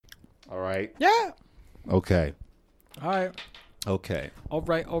All right. Yeah. Okay. All right. Okay. All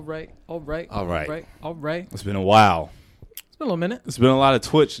right. It's been a while. It's been a little minute. It's been a lot of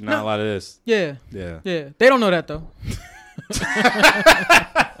Twitch, not a lot of this. Yeah. Yeah. Yeah. They don't know that though.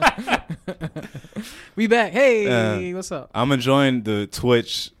 We back. Hey, what's up? I'm enjoying the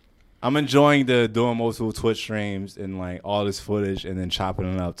Twitch. I'm enjoying the doing multiple Twitch streams and like all this footage and then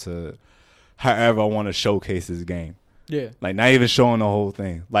chopping it up to however I want to showcase this game. Yeah. Like not even showing the whole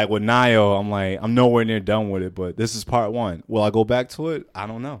thing. Like with Nio, I'm nowhere near done with it, but this is part 1. Will I go back to it? I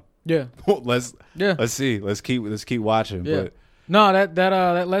don't know. Yeah. Let's see. Let's keep watching. Yeah. But No,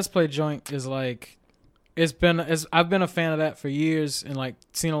 that Let's Play joint is like I've been a fan of that for years and like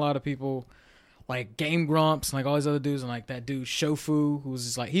seen a lot of people like Game Grumps and like all these other dudes and like that dude Shofu who's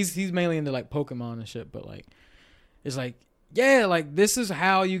just like he's mainly into like Pokemon and shit, but like it's like yeah, like this is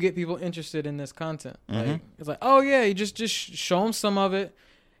how you get people interested in this content. Like it's like, oh yeah, you just show them some of it,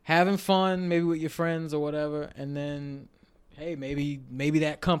 having fun maybe with your friends or whatever, and then hey, maybe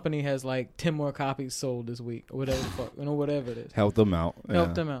that company has like 10 more copies sold this week or whatever the fuck, whatever it is. Help them out.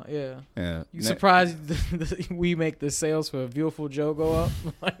 Help them out, yeah. Yeah. You surprised we make the sales for a Beautiful Joe go up?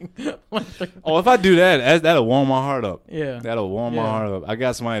 Oh, if I do that, that'll warm my heart up. Yeah. That'll warm my heart up. I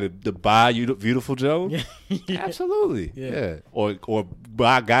got somebody to buy you Beautiful Joe. Yeah. Absolutely. Yeah. Or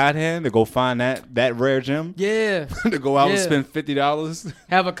buy God Hand to go find that rare gem. Yeah. To go out and spend $50.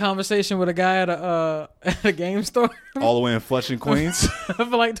 Have a conversation with a guy at a game store. All the way in Flushing, Queens. For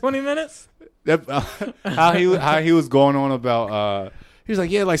like 20 minutes. How he was going on about he was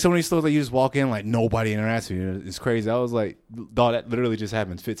like, yeah, like so many stores like you just walk in like nobody interacts with you. It's crazy. I was like, dog, that literally just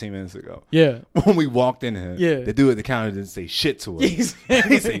happened 15 minutes ago. Yeah. When we walked in here, the dude at the counter didn't say shit to us. He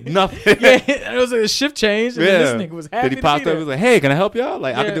didn't say nothing. Yeah, it was like a shift change. And this nigga was happy. Then he popped up and was like, hey, can I help y'all?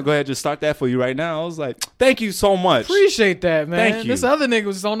 Like I could go ahead and just start that for you right now. I was like, thank you so much. Appreciate that, man. Thank you. This other nigga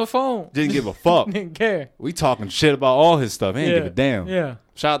was on the phone. Didn't give a fuck. Didn't care. We talking shit about all his stuff. He didn't give a damn. Yeah.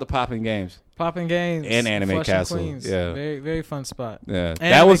 Shout out to Poppin' Games. Poppin' Games and Anime Flushing, Castle. Queens. Yeah. Very, very fun spot. Yeah.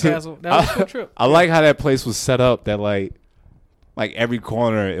 That was a cool trip. I like how that place was set up that like every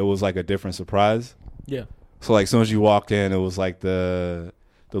corner it was like a different surprise. Yeah. So like as soon as you walked in, it was like the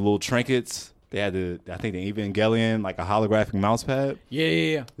little trinkets. They had I think the Evangelion, like a holographic mouse pad.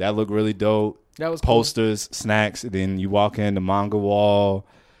 Yeah. That looked really dope. That was posters, snacks, and then you walk in the manga wall.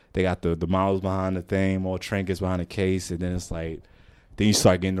 They got the models behind the thing, more trinkets behind the case, and then it's like then you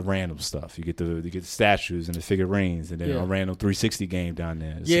start getting the random stuff. You get the statues and the figurines, and then a random 360 game down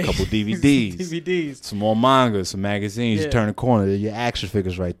there. There's a couple DVDs, some more mangas, some magazines. You turn the corner, there's your action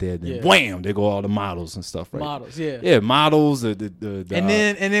figures right there. Then wham, there go all the models and stuff. Right, models, models. And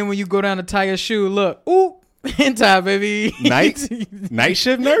then when you go down to Tiger's Shoe, look, ooh, hentai baby, night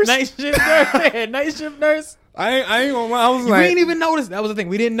shift nurse, night shift nurse. I ain't gonna lie. I was like, we didn't even notice. That was the thing.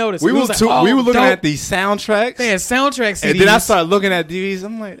 We didn't notice. We were looking at the soundtracks. They had soundtrack CDs. And then I started looking at DVDs.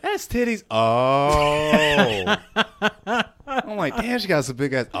 I'm like, that's titties. Oh. I'm like, damn, she got some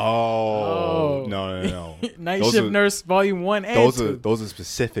big ass. Oh. No. Night Shift Nurse Volume 1 and 2. Those are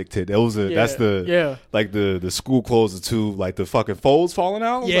specific titties. That's the like the school clothes are too like the fucking folds falling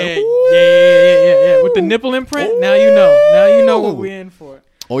out. Yeah. With the nipple imprint. Ooh. Now you know. Now you know what we're in for.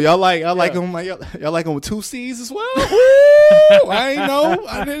 Oh, y'all like them like y'all like them with 2 C's as well? I ain't know.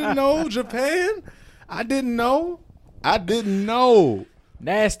 I didn't know. Japan. I didn't know.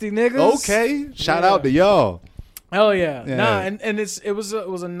 Nasty niggas. Okay. Shout out to y'all. Hell yeah. Nah, and it was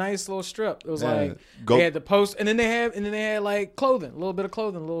a nice little strip. It was like they had the post and then they had like clothing, a little bit of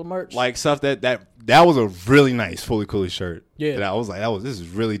clothing, a little merch. Like stuff that was a really nice fully coolly shirt. Yeah. That I was like, this is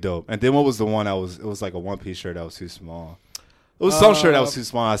really dope. And then what was the one it was like a one-piece shirt that was too small. It was some shirt that was too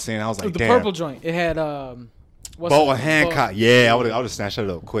small. I seen. I was like, the damn. purple joint. It had Boa Hancock. Yeah, I would have snatched that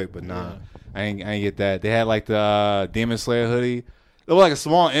up quick, but nah, I ain't get that. They had like the Demon Slayer hoodie. It was like a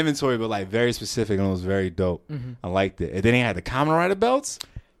small inventory, but like very specific, and it was very dope. Mm-hmm. I liked it. And then they had the Kamen Rider belts.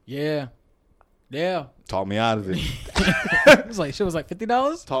 Yeah. Talked me out of it. It was like shit was like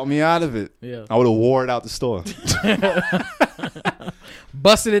 $50. Talked me out of it. Yeah. I would have wore it out the store.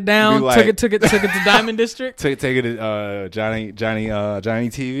 Busted it down, like, took it to Diamond District. Take it to Johnny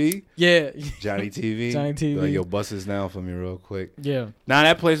TV. Yeah. Johnny TV. Like, yo, bust this down for me real quick. Yeah. Now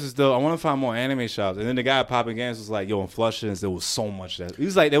that place is dope. I want to find more anime shops. And then the guy at Poppin' Games was like, yo, in Flushing, there was so much that he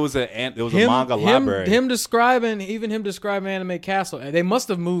was like, there was a manga library. Him describing Anime Castle. They must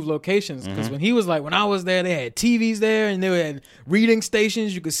have moved locations because when he was like, when I was there, they had TVs there and they had reading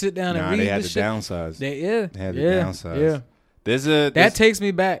stations. You could sit down and read. They had the shit. downsides. They had the downsides. Yeah. That takes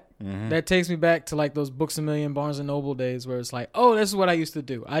me back. Mm-hmm. That takes me back to like those Books A Million, Barnes and Noble days where it's like, oh, this is what I used to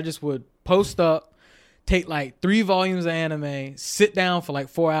do. I just would post up, take like 3 volumes of anime, sit down for like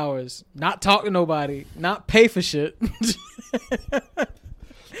 4 hours, not talk to nobody, not pay for shit.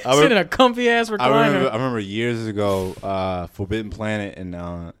 Sit in a comfy ass recliner. I remember years ago, Forbidden Planet in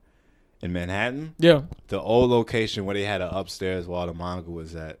Manhattan. Yeah. The old location where they had an upstairs while the manga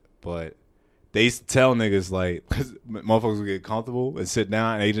was at. But they used to tell niggas, like, because motherfuckers would get comfortable and sit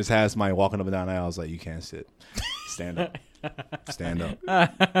down, and they just had somebody walking up and down the aisle. I was like, you can't sit. Stand up. Stand up.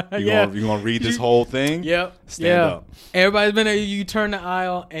 You gonna read this whole thing? Yep. Stand up. Everybody's been there. You turn the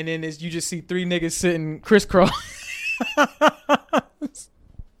aisle, and then you just see 3 niggas sitting crisscross.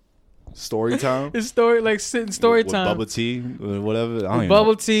 Story time? It's sitting story with time. Bubble tea or whatever.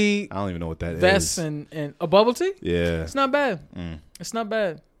 Bubble tea. I don't even know what that vests is. and a bubble tea? Yeah. It's not bad. It's not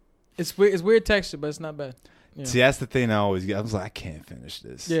bad. It's weird texture, but it's not bad. Yeah. See, that's the thing I always get. I was like, I can't finish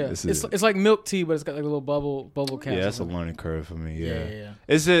this. Yeah. It's like milk tea, but it's got like a little bubble cap. Yeah, that's a learning curve for me. Yeah. Yeah.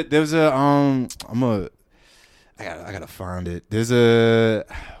 Is it? There's a I gotta find it.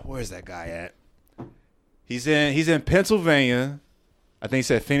 Where's that guy at? He's in Pennsylvania. I think he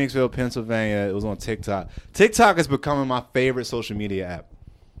said Phoenixville, Pennsylvania. It was on TikTok. TikTok is becoming my favorite social media app.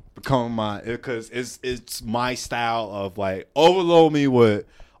 Because it's my style of like overload me with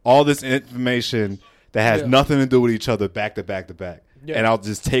all this information that has nothing to do with each other back to back to back. Yeah. And I'll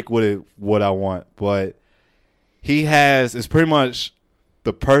just take what I want. But it's pretty much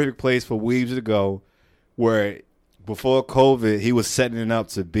the perfect place for weebs to go, where before COVID he was setting it up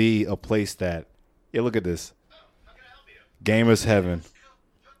to be a place that, look at this. Gamers heaven.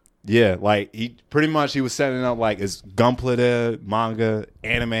 Yeah, like he was setting it up like it's Gunpla, manga,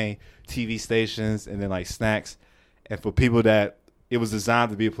 anime, TV stations, and then like snacks. And for people that it was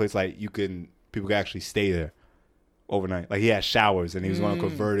designed to be a place like people could actually stay there overnight. Like he had showers and he was going to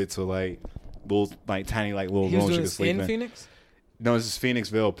convert it to like little like tiny like little rooms you could sleep in. Phoenix? No, this is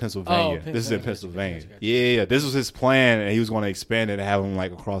Phoenixville, Pennsylvania. Oh, this is in Pennsylvania. Gotcha. Yeah. This was his plan, and he was going to expand it and have them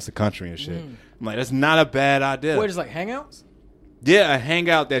like across the country and shit. I'm like, that's not a bad idea. Wait, just like hangouts? Yeah, a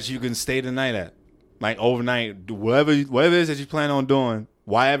hangout that you can stay the night at. Like overnight, whatever it is that you plan on doing,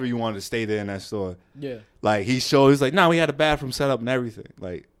 wherever you wanted to stay there in that store. Yeah. Like he's like, we had a bathroom set up and everything,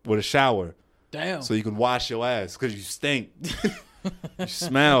 like with a shower. Damn. So you can wash your ass because you stink. You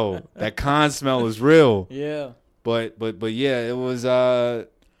smell. That con smell is real. Yeah. But yeah, it was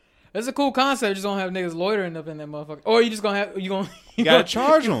It's a cool concept. You just don't have niggas loitering up in that motherfucker. Or you just gonna have you gotta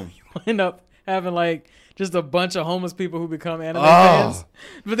charge them. You end up having like just a bunch of homeless people who become anime fans.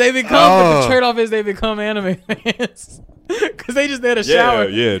 But but the trade-off is they become anime fans. Because they just there to shower.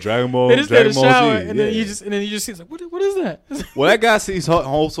 Yeah, Dragon Ball. They just there to shower, Z, and then you just see it's like, what is that? Well, that guy seems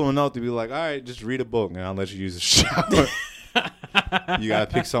wholesome enough to be like, all right, just read a book and I'll let you use the shower. You gotta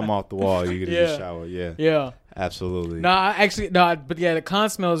pick something off the wall. You get to shower. Yeah. Absolutely. But yeah, the con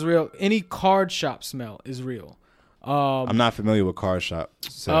smell is real. Any card shop smell is real. I'm not familiar with card shop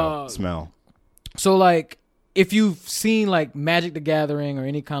smell. So like, if you've seen like Magic the Gathering or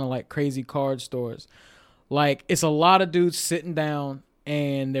any kind of like crazy card stores, like it's a lot of dudes sitting down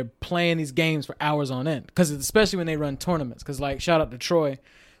and they're playing these games for hours on end. Because especially when they run tournaments. Because like, shout out to Troy.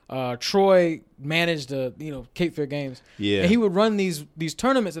 Troy managed the Cape Fear Games. Yeah. And he would run these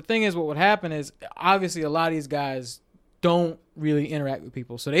tournaments. The thing is, what would happen is obviously a lot of these guys don't really interact with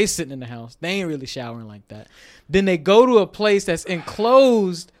people. So they sitting in the house. They ain't really showering like that. Then they go to a place that's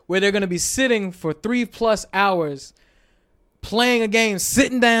enclosed where they're going to be sitting for 3+ hours playing a game,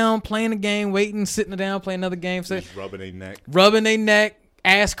 sitting down, playing a game, waiting, sitting down, playing another game. So just rubbing their neck.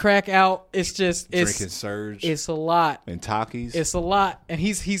 Ass crack out. It's drinking Surge. It's a lot. And Takis. It's a lot. And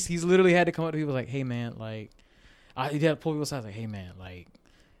he's literally had to come up to people like, hey man, like he had to pull people aside like, hey man, like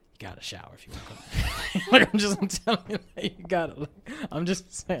you gotta shower if you want to come. Like I'm telling you, like, you gotta. Like, I'm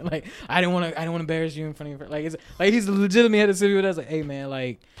just saying, like I didn't want to embarrass you in front of your like. It's like he's legitimately had to sit with us like, hey man,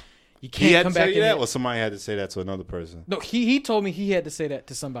 like you can't come back in. He had to tell you that, or somebody had to say that to another person. No, he told me he had to say that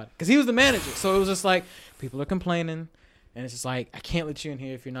to somebody because he was the manager. So it was just like people are complaining. And it's just like, I can't let you in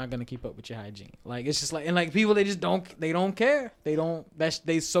here if you're not going to keep up with your hygiene. Like, it's just like, and like people, they don't care.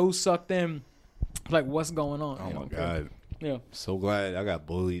 They so sucked in. Like, what's going on? Oh my God. Yeah. So glad I got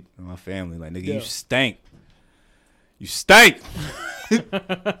bullied in my family. Like, nigga, you stank. You stank.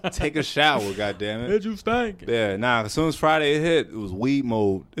 Take a shower, goddammit. Did you stank? Yeah. Nah, as soon as Friday hit, it was weed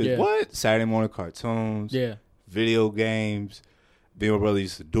mode. What? Saturday morning cartoons. Yeah. Video games. Me and my brother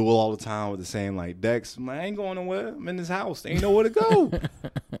used to duel all the time with the same like decks. I'm like, I ain't going nowhere. I'm in this house. They ain't nowhere to go.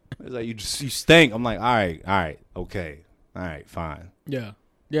 It's like you stink. I'm like, all right, okay, all right, fine. Yeah.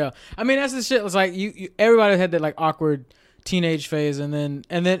 I mean, that's the shit. It's like you everybody had that like awkward teenage phase, and then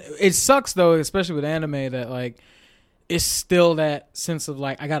it sucks though, especially with anime, that like it's still that sense of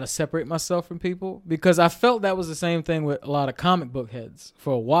like I gotta separate myself from people, because I felt that was the same thing with a lot of comic book heads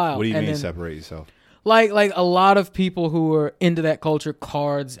for a while. What do you mean separate yourself? Like a lot of people who are into that culture,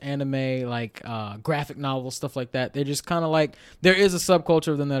 cards, anime, like graphic novels, stuff like that. They're just kind of like, there is a subculture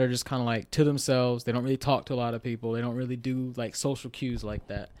of them that are just kind of like to themselves. They don't really talk to a lot of people. They don't really do like social cues like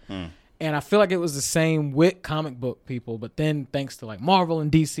that. And I feel like it was the same with comic book people, but then thanks to like Marvel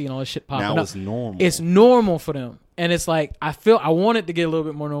and DC and all this shit popping up, now it's normal. It's normal for them. And it's like, I want it to get a little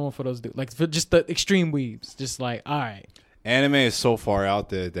bit more normal for those dudes. Like for just the extreme weebs. Just like, all right. Anime is so far out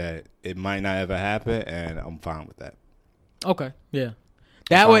there that it might not ever happen, and I'm fine with that. Okay, yeah.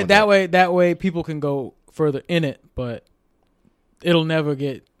 That way people can go further in it, but it'll never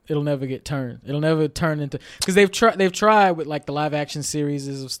get turned. It'll never turn into, because they've tried with like the live action series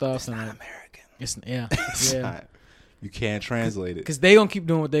of stuff. It's and not like, American. It's Not. You can't translate it because they gonna keep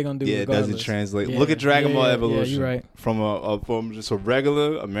doing what they're gonna do. Yeah, regardless. it doesn't translate. Yeah. Look at Dragon Ball Evolution. Yeah, you're right. From just a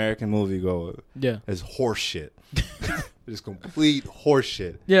regular American moviegoer. Yeah, it's horse shit. It's complete horse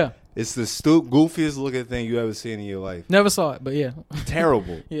shit. Yeah, it's the goofiest looking thing you ever seen in your life. Never saw it, but yeah,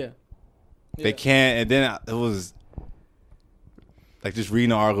 terrible. Yeah, they can't. And then it was like just reading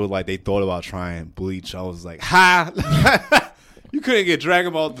the article, like they thought about trying Bleach. I was like, ha. You couldn't get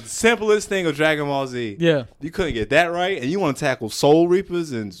Dragon Ball, the simplest thing of Dragon Ball Z. Yeah. You couldn't get that right, and you want to tackle Soul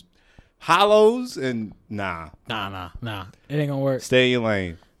Reapers and Hollows, and nah. It ain't gonna work. Stay in your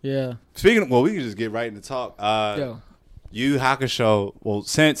lane. Yeah. Speaking of, well, we can just get right into talk. Yu Yu Hakusho, well,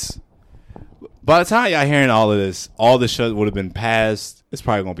 since by the time y'all hearing all of this, all the shows would have been passed. It's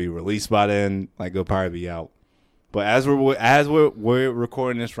probably gonna be released by then. Like it'll probably be out. But as we're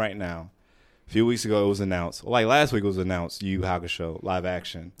recording this right now, a few weeks ago it was announced. Like last week it was announced. Yu Yu Hakusho live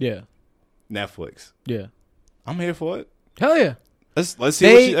action. Yeah. Netflix. Yeah. I'm here for it. Hell yeah. Let's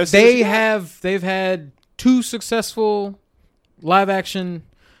see. They've had 2 successful live action.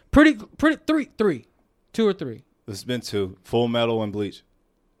 Pretty 2 or 3. It's been 2. Full Metal and Bleach.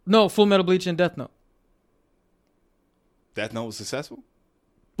 No, Full Metal, Bleach, and Death Note. Death Note was successful?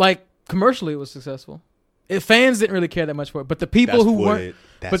 Like, commercially it was successful. Fans didn't really care that much for it, but the people who weren't...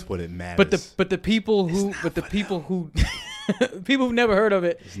 That's what it matters. But the people who... people who've never heard of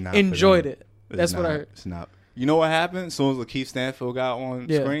it enjoyed it. That's what I heard. It's not. You know what happened? As soon as Lakeith Stanfield got on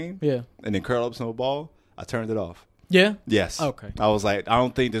screen? Yeah. And then curled up some ball, I turned it off. Yeah? Yes. Okay. I was like, I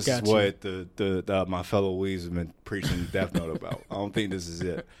don't think this is what the my fellow weaves have been preaching Death Note about. I don't think this is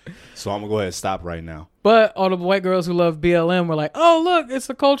it. So I'm going to go ahead and stop right now. But all the white girls who love BLM were like, oh, look, it's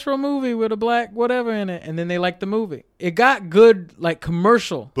a cultural movie with a black whatever in it. And then they liked the movie. It got good, like,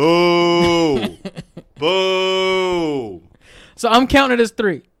 commercial. Boo! Boo! So I'm counting it as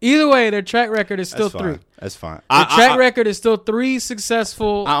 3. Either way, their track record is still 3. That's fine. The track record is still 3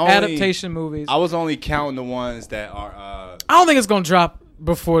 successful adaptation movies. I was only counting the ones that are... I don't think it's going to drop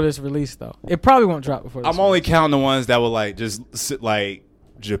before this release, though. It probably won't drop before this I'm only counting the ones that were like, just like,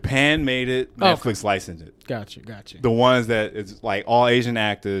 Japan made it, Netflix licensed it. Got you. The ones that it's like all Asian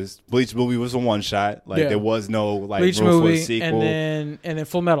actors. Bleach movie was a one shot. Like there was no like Bleach room movie, for a sequel. And then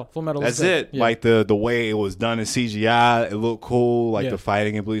Full Metal. That's it. Yeah. Like the way it was done in CGI, it looked cool. Like the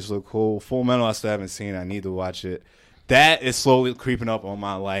fighting in Bleach looked cool. Full Metal, I still haven't seen. I need to watch it. That is slowly creeping up on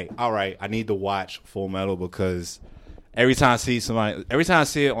my like. All right, I need to watch Full Metal because every time I see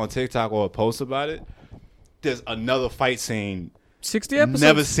it on TikTok or a post about it, there's another fight scene. 60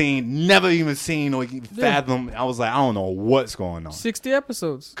 episodes. Never even seen or even fathom. I was like, I don't know what's going on. 60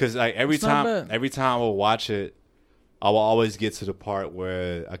 episodes. Because like every time I will watch it, I will always get to the part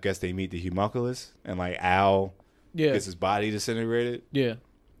where I guess they meet the homunculus and like Al gets his body disintegrated. Yeah.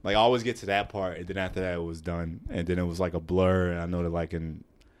 Like I always get to that part, and then after that it was done, and then it was like a blur. And I know that like in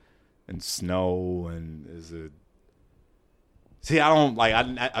snow and is a. See, I don't like.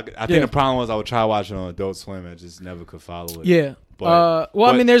 I think the problem was I would try watching on Adult Swim and just never could follow it. Yeah. I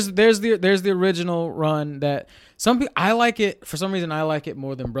mean, there's the original run that some people I like it for some reason. I like it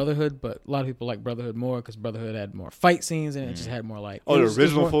more than Brotherhood, but a lot of people like Brotherhood more because Brotherhood had more fight scenes and it just had more like. Oh, the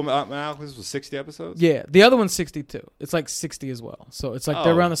original Full Metal Alchemist was 60 episodes. Yeah, the other one's 62. It's like 60 as well. So it's like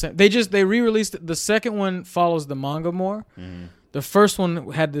they're around the same. They re-released it. The second one follows the manga more. Mm-hmm. The first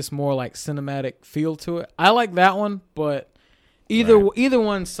one had this more like cinematic feel to it. I like that one, but either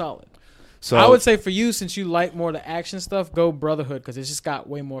one's solid. So I would say for you, since you like more of the action stuff, go Brotherhood because it's just got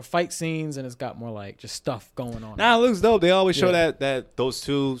way more fight scenes and it's got more like just stuff going on. Nah, it looks dope. They always show that those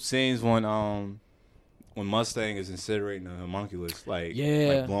 2 scenes when Mustang is incinerating the homunculus, like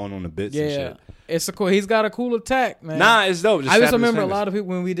blowing on the bits and shit. It's a cool. He's got a cool attack, man. Nah, it's dope. I just remember a lot of people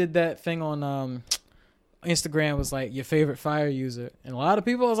when we did that thing on Instagram was like your favorite fire user, and a lot of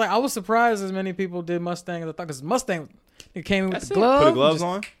people I was surprised as many people did Mustang as I thought because Mustang. It came in with That's the it. glove. Put the gloves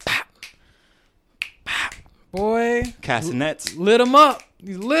on. Boy. Castanets. Lit him up.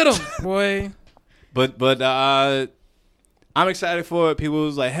 You lit him, boy. But I'm excited for it. People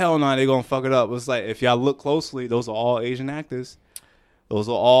was like, hell no, they gonna fuck it up. It's like, if y'all look closely, those are all Asian actors. Those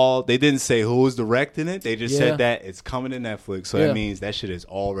are all. They didn't say who was directing it. They just said that it's coming to Netflix. So that means that shit is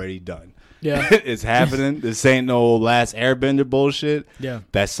already done. Yeah, it's happening. This ain't no Last Airbender bullshit. Yeah,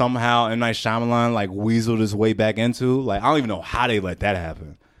 that somehow M. Night Shyamalan like weaseled his way back into. Like, I don't even know how they let that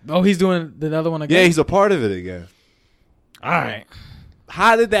happen. Oh, he's doing the other one again. Yeah, he's a part of it again. All right.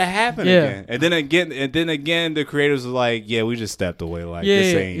 How did that happen again? And then again, the creators were like, "Yeah, we just stepped away. Like,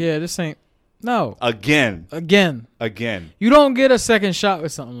 this ain't. No. Again. You don't get a second shot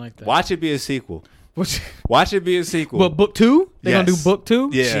with something like that. Watch it be a sequel. Watch it be a sequel. But book 2? They gonna do book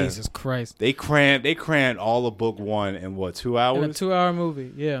 2? Yeah. Jesus Christ. They crammed all of book 1 in what, 2 hours? In a 2-hour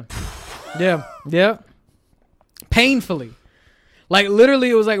movie. Yeah. Yeah. Painfully. Like,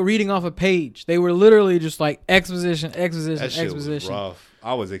 literally, it was like reading off a page. They were literally just like exposition. That shit was rough.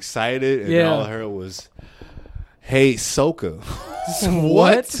 I was excited, and all I heard was, "Hey, Soka."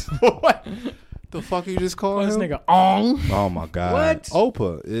 What? What? The fuck you just called this him? nigga Ong. Oh my god. What?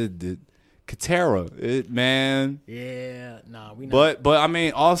 Opa. Katara. Man. Yeah. Nah, we know. But I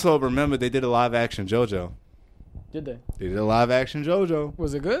mean, also remember they did a live action JoJo. Did they? They did a live action JoJo.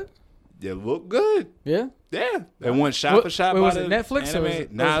 Was it good? It looked good. Yeah. Yeah. They went shot for shot. Was it Netflix anime. or was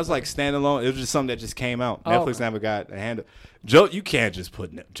it? Nah, it was like standalone. It was just something that just came out. Oh, Netflix never got a hand. You can't just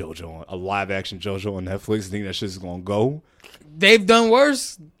put JoJo on a live action JoJo on Netflix and think that shit's gonna go. They've done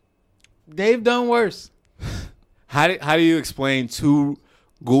worse. How do you explain two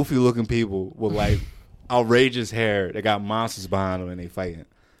goofy looking people with like outrageous hair that got monsters behind them and they fighting?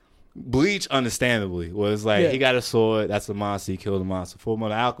 Bleach, understandably, was like he got a sword. That's a monster. He killed a monster.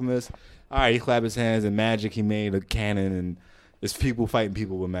 Fullmetal Alchemist. All right, he clapped his hands and magic. He made a cannon and there's people fighting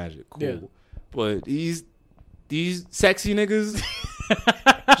people with magic. Cool. Yeah. But these sexy niggas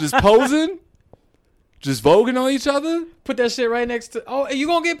just posing, just voguing on each other. Put that shit right next to. Oh, you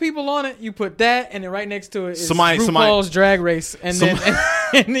gonna get people on it? You put that, and then right next to it is somebody Drag Race, and then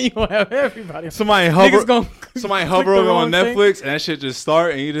you gonna have everybody. Somebody hover over on Netflix, and that shit just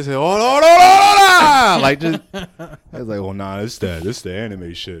start, and you just say, "Oh, like just." I was like, "Oh, nah, it's the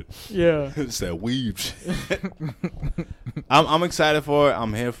anime shit." Yeah, it's that weeb shit. I'm excited for it.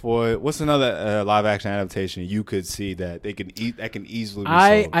 I'm here for it. What's another live action adaptation you could see that they can that can easily be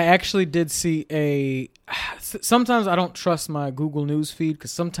sold? I actually did see a. Sometimes I don't trust my Google News feed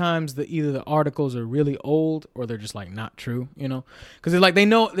because sometimes either the articles are really old or they're just like not true, you know? Because they're like they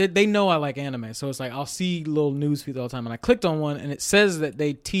know I like anime, so it's like I'll see little news feeds all the time, and I clicked on one and it says that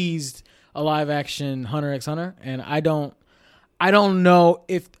they teased a live action Hunter x Hunter, and I don't know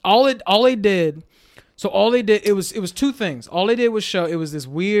if all they did. So all they did it was two things. All they did was show it was this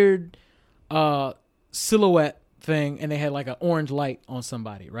weird silhouette thing, and they had like an orange light on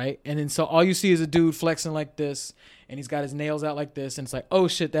somebody, right? And then so all you see is a dude flexing like this, and he's got his nails out like this, and it's like, oh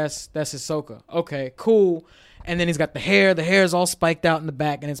shit, that's Hisoka. Okay, cool. And then he's got the hair is all spiked out in the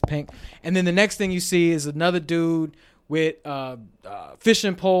back and it's pink. And then the next thing you see is another dude with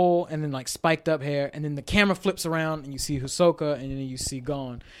fishing pole and then like spiked up hair, and then the camera flips around and you see Hisoka, and then you see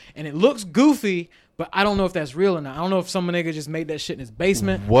Gon, and it looks goofy, but I don't know if that's real or not. I don't know if some nigga just made that shit in his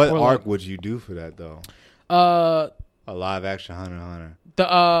basement. What arc would you do for that though? A live action Hunter x Hunter.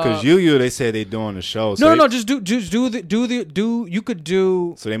 Because Yu they said they doing the show. So just do. You could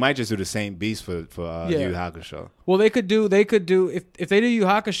do. So they might just do the same beast for Yu Hakusho. Well, they could do if they do Yu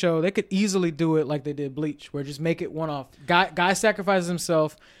Hakusho, they could easily do it like they did Bleach, where just make it one off. Guy sacrifices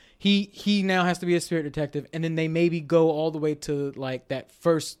himself. He now has to be a spirit detective, and then they maybe go all the way to like that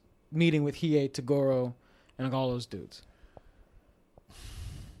first meeting with Hiei, Toguro, and like all those dudes.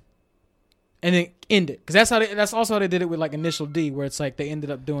 And then end it, because that's also how they did it with like Initial D, where it's like they ended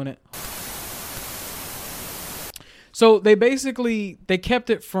up doing it. So they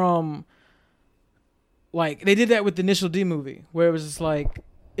kept it from like they did that with the Initial D movie, where it was just like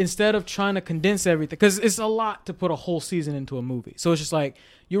instead of trying to condense everything, because it's a lot to put a whole season into a movie. So it's just like,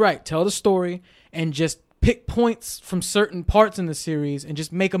 you're right, tell the story and just pick points from certain parts in the series and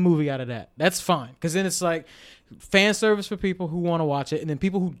just make a movie out of that. That's fine, because then it's like fan service for people who want to watch it, and then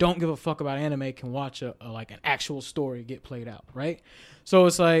people who don't give a fuck about anime can watch like an actual story get played out, right? So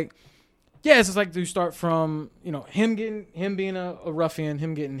it's like, yeah, it's just like you start from, you know, him being a ruffian,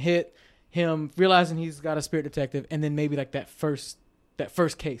 him getting hit, him realizing he's got a spirit detective, and then maybe like that first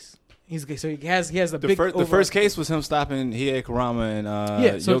case. He has the big the first case was him stopping Hiei Kurama and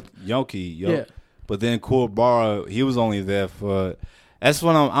Yoki. Yeah. But then Kuwabara, he was only there for That's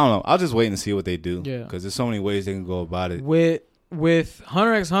what I don't know. I'll just wait and see what they do. Yeah. Because there's so many ways they can go about it. With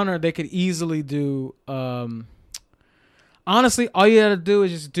Hunter x Hunter, they could easily do. Honestly, all you gotta do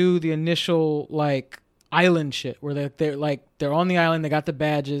is just do the initial like island shit where they're on the island. They got the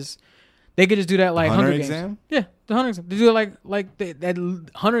badges. They could just do that like Hunter Games. exam. Yeah, the Hunter exam. They do it like that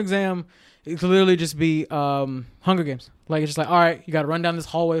Hunter exam. It could literally just be Hunger Games. Like it's just like, all right, you got to run down this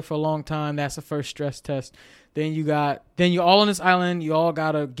hallway for a long time. That's the first stress test. Then you all on this island. You all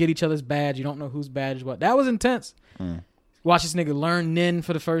gotta get each other's badge. You don't know whose badge is what. That was intense. Watch this nigga learn Nin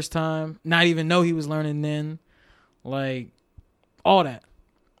for the first time. Not even know he was learning Nin. Like all that,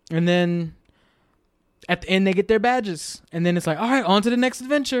 and then at the end they get their badges, and then it's like, all right, on to the next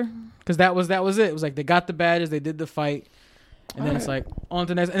adventure. Because that was it. It was like they got the badges, they did the fight, and then it's like on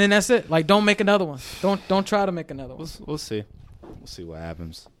to the next, and then that's it. Like don't make another one. Don't try to make another one. We'll see. We'll see what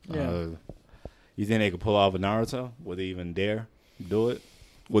happens. Yeah. You think they could pull off a Naruto? Would they even dare do it?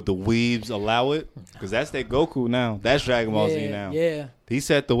 Would the weebs allow it? Because that's their Goku now. That's Dragon Ball Z now. Yeah. He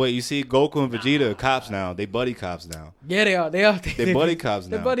set the way. You see, Goku and Vegeta are cops now. They buddy cops now. Yeah, they are. They buddy cops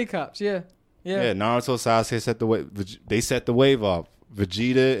now. They're buddy cops. Yeah. Yeah. Naruto, Sasuke set the way. They set the wave off.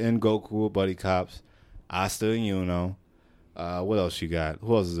 Vegeta and Goku are buddy cops. Asta and Yuno. What else you got?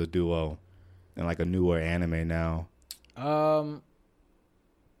 Who else is a duo? And like a newer anime now.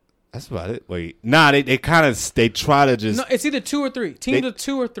 That's about it. Wait, nah, they try to just. No, it's either 2 or 3. Teams of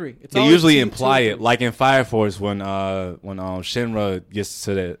 2 or 3. It's they usually imply it, like in Fire Force when Shinra gets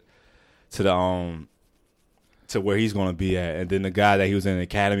to where he's gonna be at, and then the guy that he was in the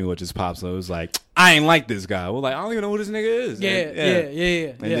academy with just pops up. It was like, I ain't like this guy. Well, like I don't even know who this nigga is.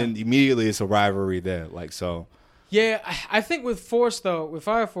 Yeah. And then immediately it's a rivalry there. Like so. Yeah, I think with Force though, with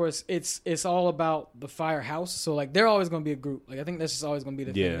Fire Force, it's all about the Firehouse. So like they're always going to be a group. Like I think that's just always going to be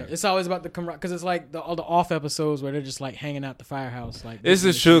the thing. It's always about the because it's like all the off episodes where they're just like hanging out the Firehouse. Like this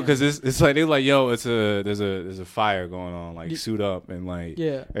is true because it's like they're like, yo, there's a fire going on. Like suit up and like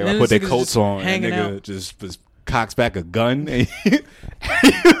everyone put their coats on and nigga just cocks back a gun. And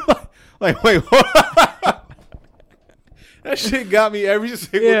like wait, what? That shit got me every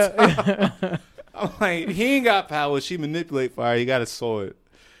single time. I'm like, he ain't got power. She manipulate fire. He got a sword.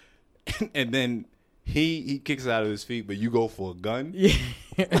 And then he kicks it out of his feet, but you go for a gun. Yeah.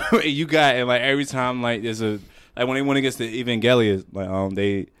 You got, and like every time, like there's a, like when they went against the Evangelions, like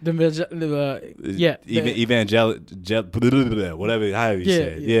whatever, however you say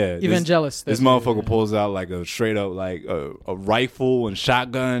it. Yeah. Evangelist. This motherfucker pulls out like a straight up, like a rifle and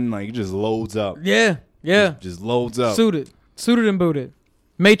shotgun. Like he just loads up. Yeah. Just loads up. Suited and booted.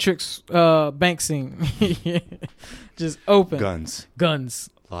 Matrix bank scene. Just open. Guns.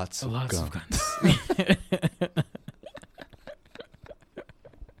 Lots of guns.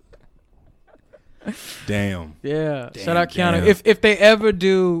 Damn. Yeah. Shout out Keanu. If they ever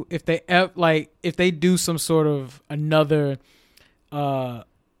do, if they do some sort of another,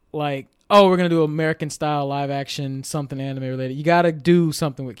 like, oh, we're gonna do American style live action something anime related. You gotta do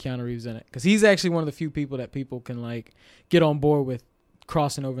something with Keanu Reeves in it because he's actually one of the few people that people can like get on board with.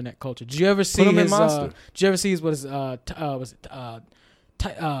 Crossing over in that culture. Did you ever see his? Did you ever see his? What is was it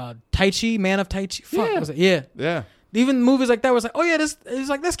Tai Chi, Man of Tai Chi? Fuck, was it? Yeah. Even movies like that was like, oh yeah, that's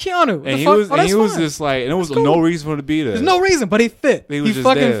Keanu. What and he was just like, and there was no reason for him to be there. There's no reason, but he fit. He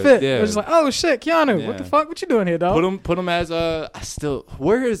fucking there. fit. Yeah. It was just like, oh shit, Keanu, what the fuck? What you doing here, dog? Put him as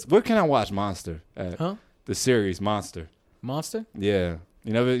where can I watch Monster at? Huh? The series Monster. Monster? Yeah.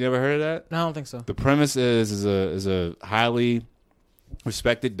 You never heard of that? No, I don't think so. The premise is a highly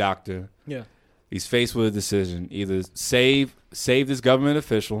respected doctor. Yeah. He's faced with a decision: either save this government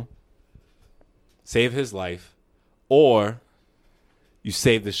official, save his life, or you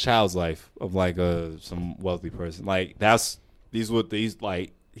save this child's life of like some wealthy person. Like these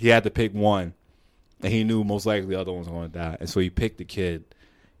like he had to pick one, and he knew most likely the other one's going to die, and so he picked the kid,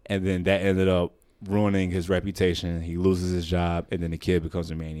 and then that ended up ruining his reputation. He loses his job, and then the kid becomes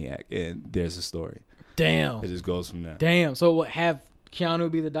a maniac, and there's the story. Damn. It just goes from there. Damn. So what? Have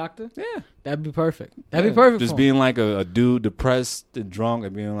Keanu be the doctor? Yeah. That'd be perfect. That'd be perfect. Just being like a dude depressed and drunk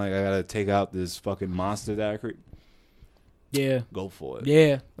and being like, I gotta take out this fucking monster that I create. Yeah. Go for it.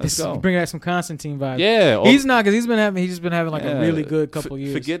 Yeah. Let's go. Bring out some Constantine vibes. Yeah. He's not, because he's just been having like a really good couple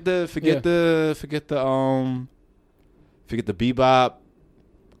years. Forget the Bebop.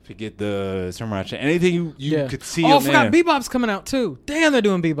 Forget the Samurai Champloo. Anything you could see. Oh, I forgot Bebop's coming out too. Damn, they're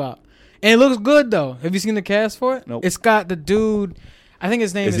doing Bebop. And it looks good though. Have you seen the cast for it? Nope. It's got the dude, I think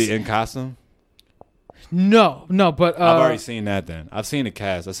his name is... Is he in costume? No, but... I've already seen that then. I've seen the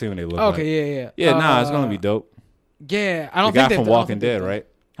cast. I see when they look like. Okay, yeah. Yeah, it's going to be dope. Yeah, I don't think the guy from Walking Dead, right?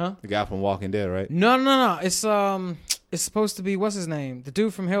 Huh? The guy from Walking Dead, right? No. It's It's supposed to be what's his name? The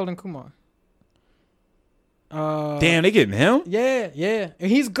dude from Harold and Kumar. Damn, they getting him? Yeah.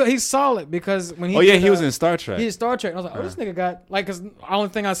 And he's good. He's solid because when he he was in Star Trek. He did Star Trek. And I was like, this nigga got like, cause the only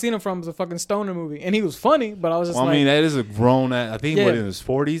thing I seen him from was a fucking stoner movie, and he was funny, but I was just I mean, that is a grown. I think what in his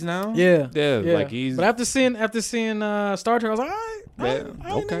 40s now. Yeah. Like he's. But after seeing Star Trek, I was like, all right,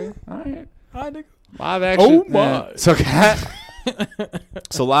 okay, all right, nigga. Live action. Oh my.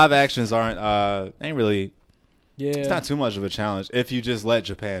 So live actions ain't really. Yeah. It's not too much of a challenge if you just let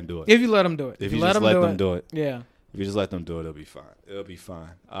Japan do it. If you let them do it. If you just let them do it. Yeah. If you just let them do it, it'll be fine. It'll be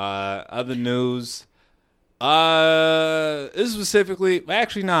fine. Other news. This specifically,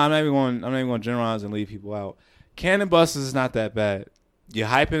 actually, no, I'm not even going to generalize and leave people out. Cannon Busters is not that bad. You're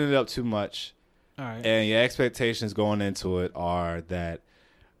hyping it up too much. All right. And your expectations going into it are that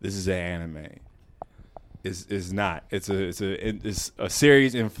this is an anime. It's not. It's a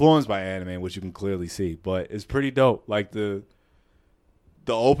series influenced by anime, which you can clearly see, but it's pretty dope. Like the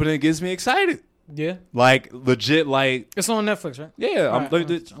opening gets me excited. Yeah. Like legit, like it's on Netflix, right? yeah.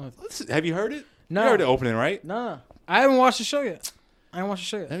 Right. Have you heard it? No. You heard the opening, right? No. I haven't watched the show yet. Let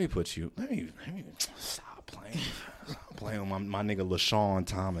me stop playing. Stop playing with my nigga LaShawn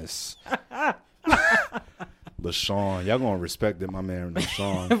Thomas. LaShawn, y'all gonna respect that, my man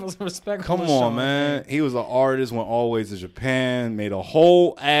LaShawn. Come on, man. He was an artist, went all the way to Japan, made a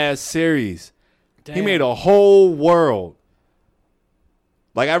whole ass series. Damn. He made a whole world.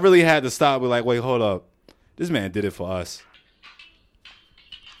 Like I really had to stop. Be like, wait, hold up. This man did it for us.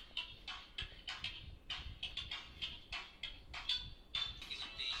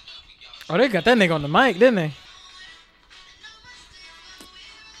 Oh, they got that nigga on the mic, didn't they?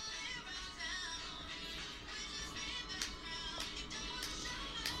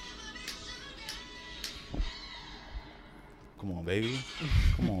 Come on, baby.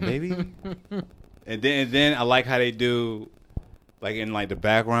 Come on, baby. And then I like how they do, like in like the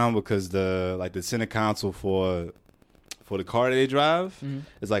background, because the center console for the car that they drive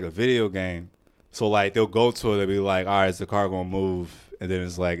is like a video game. So like they'll go to it, they'll be like, all right, is the car gonna move? And then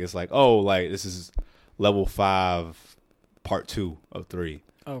it's like oh, like this is level 5, part 2 of 3.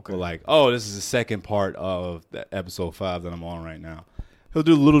 Okay. Or like, oh, this is the second part of that episode 5 that I'm on right now. He'll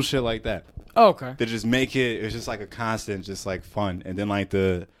do little shit like that. Oh, okay. To just make it's just like a constant, just like fun. And then like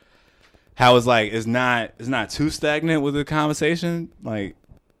how it's like it's not too stagnant with the conversation, like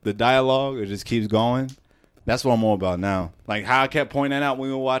the dialogue, it just keeps going. That's what I'm all about now. Like how I kept pointing that out when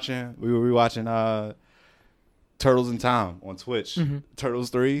we were rewatching Turtles in Time on Twitch. Mm-hmm. Turtles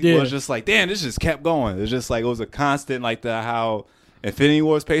 3. Yeah. It was just like, damn, this just kept going. It's just like it was a constant, like how Infinity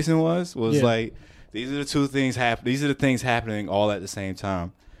War's pacing was like these are the two things these are the things happening all at the same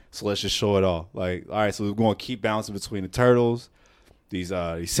time. So let's just show it all. Like, all right, so we're going to keep bouncing between the turtles, these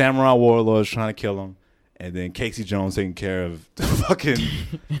samurai warlords trying to kill them, and then Casey Jones taking care of fucking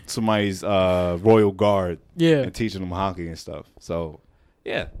somebody's royal guard, and teaching them hockey and stuff. So,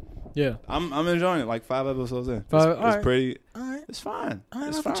 yeah, I'm enjoying it. Like 5 episodes in, it's pretty. All right. It's fine.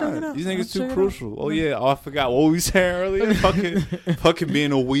 It's fine. Check it out. You think it's too crucial? Oh yeah. Oh, I forgot what we saying earlier. fucking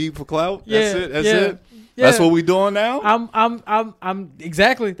being a weeb for clout. That's it. That's it. Yeah. That's what we doing now. I'm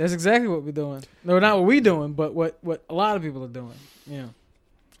exactly. That's exactly what we're doing. No, not what we doing, but what a lot of people are doing. Yeah.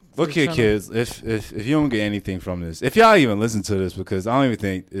 Look here, kids. If you don't get anything from this, if y'all even listen to this, because I don't even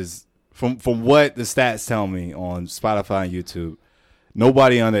think is from what the stats tell me on Spotify and YouTube,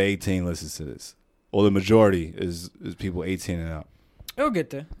 nobody under 18 listens to this, or the majority is people 18 and up. It'll get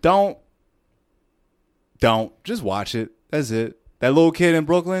there. Don't just watch it. That's it. That little kid in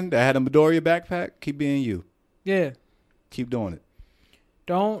Brooklyn that had a Midoriya backpack, keep being you. Yeah. Keep doing it.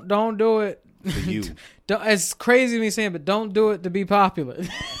 Don't do it. For you. It's crazy me saying, but don't do it to be popular.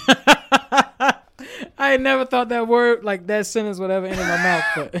 I ain't never thought that word, like that sentence would ever enter my mouth.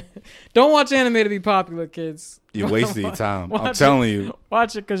 But don't watch anime to be popular, kids. You're wasting your time. I'm telling you.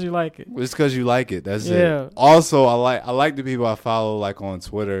 Watch it because you like it. It's because you like it. That's it. Also, I like the people I follow, like on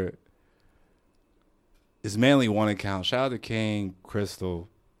Twitter. It's mainly one account. Shout out to King Crystal.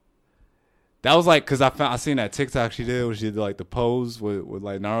 That was like, because I seen that TikTok she did where she did like the pose with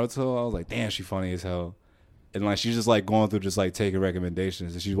like Naruto. I was like, damn, she funny as hell. And like she's just like going through just like taking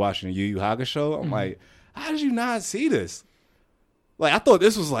recommendations. And she's watching a Yu Yu Hakusho. I'm like, how did you not see this? Like I thought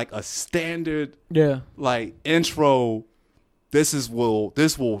this was like a standard like intro. This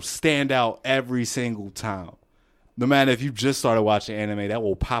will stand out every single time. No matter if you just started watching anime, that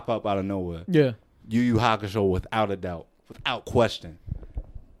will pop up out of nowhere. Yeah. Yu Yu Hakusho without a doubt, without question.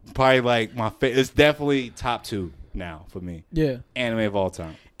 Probably like it's definitely top 2 now for me. Yeah, anime of all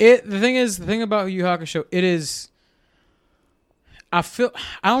time. The thing about Yu Yu Hakusho, it is. I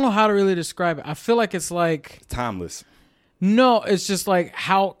don't know how to really describe it. I feel like it's like timeless. No, it's just like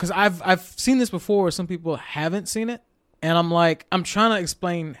how, because I've seen this before where some people haven't seen it, and I'm trying to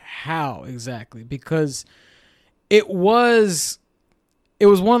explain how exactly, because it was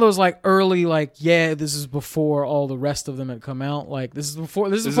one of those like early, like, yeah, this is before all the rest of them had come out. Like this is before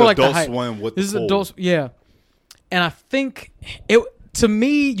like the hype. This is adults, yeah. And I think to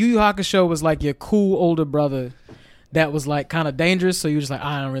me, Yu Yu Hakusho was like your cool older brother that was like kind of dangerous. So you were just like,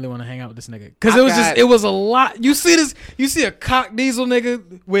 I don't really want to hang out with this nigga, because it was a lot. You see a cock diesel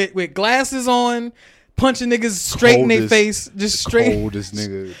nigga with glasses on, punching niggas straight in their face, just straight. Coldest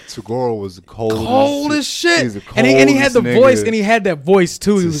nigga. Tagoro was the coldest. Cold as shit. And he had the voice, and he had that voice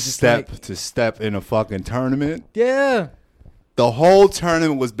too. He was just to step in a fucking tournament. Yeah. The whole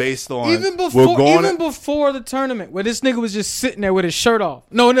tournament was based on even before the tournament, where this nigga was just sitting there with his shirt off.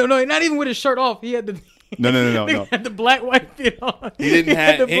 No, not even with his shirt off. He had the no. Had the black white fit on. He didn't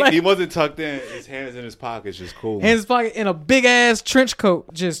have. He wasn't tucked in. His hands in his pockets, just cool. Hands in his pocket, in a big ass trench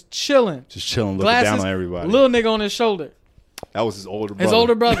coat, just chilling, looking Glasses, down on everybody. Little nigga on his shoulder. That was his older brother. His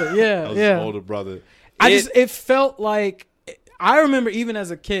older brother, yeah, His older brother. It felt like, I remember even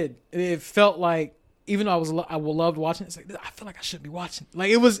as a kid, it felt like, even though I loved watching it, it's like, I feel like I shouldn't be watching.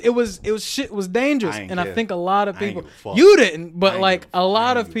 Like it was shit was dangerous, and I think a lot of people, you didn't, but like a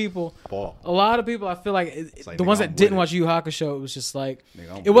lot of people, I feel like, like the ones that didn't watch Yu Yu Hakusho, it was just like,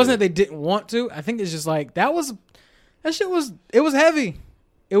 it wasn't that they didn't want to. I think it's just like that shit was heavy.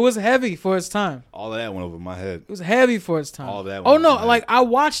 It was heavy for its time. All of that went over my head. It was heavy for its time. All of that. Oh no, like I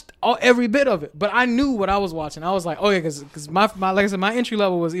watched every bit of it, but I knew what I was watching. I was like, oh yeah, because my like I said, my entry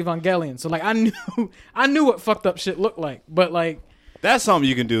level was Evangelion, so like I knew what fucked up shit looked like. But like, that's something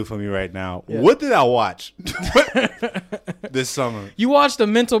you can do for me right now. Yeah. What did I watch this summer? You watched a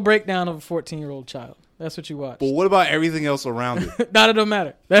mental breakdown of a 14-year-old child. That's what you watched. But what about everything else around it? That don't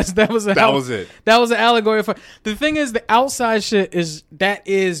matter. That was it. That was an allegory for. The thing is, the outside shit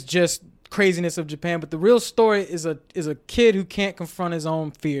is just craziness of Japan, but the real story is a kid who can't confront his own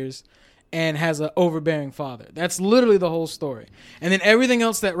fears and has an overbearing father. That's literally the whole story. And then everything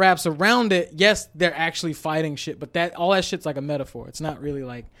else that wraps around it, yes, they're actually fighting shit, but all that shit's like a metaphor. It's not really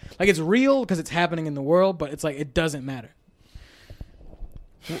like it's real because it's happening in the world, but it's like it doesn't matter.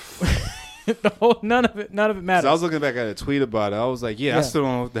 None of it matters. So I was looking back at a tweet about it. I was like, I still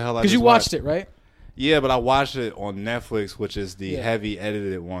don't know what the hell I just because you watched it, right? Yeah, but I watched it on Netflix, which is the heavy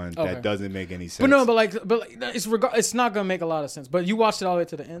edited one that doesn't make any sense. But it's not gonna make a lot of sense. But you watched it all the way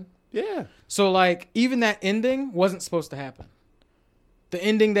to the end. Yeah. So like even that ending wasn't supposed to happen. The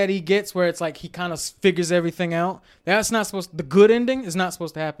ending that he gets, where it's like he kind of figures everything out, that's not supposed. The good ending is not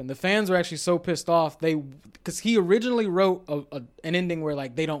supposed to happen. The fans were actually so pissed off because he originally wrote an ending where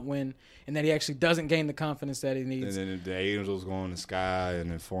like they don't win, and that he actually doesn't gain the confidence that he needs. And then the angels go in the sky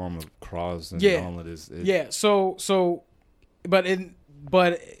and then form a cross and all of this.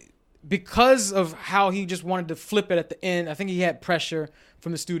 But because of how he just wanted to flip it at the end, I think he had pressure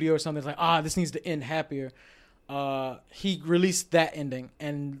from the studio or something. It's like, this needs to end happier. He released that ending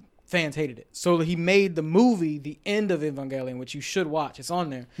and fans hated it. So he made the movie the end of Evangelion, which you should watch. It's on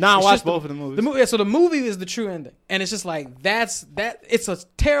there. I watched both of the movies. So the movie is the true ending. And it's just like, that's it's a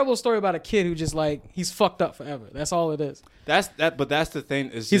terrible story about a kid who just like, he's fucked up forever. That's all it is. But that's the thing.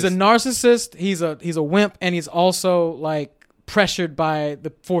 He's a narcissist. He's a wimp. And he's also like pressured by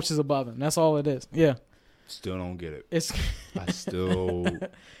the forces above him. That's all it is. Yeah. Still don't get it. I still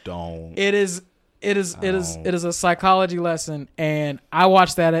don't. It is a psychology lesson, and I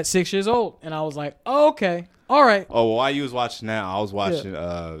watched that at 6 years old, and I was like, oh, okay, all right. Oh, well, while you was watching that, I was watching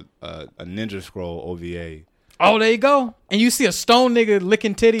a Ninja Scroll OVA. Oh, there you go. And you see a stone nigga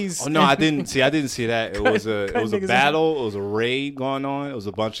licking titties. Oh no, I didn't see that. It was a battle. It was a raid going on. It was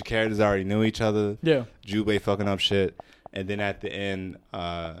a bunch of characters that already knew each other. Yeah. Jubei fucking up shit, and then at the end,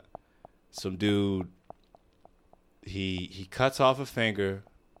 some dude he cuts off a finger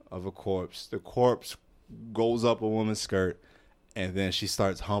of a corpse. The corpse goes up a woman's skirt, and then she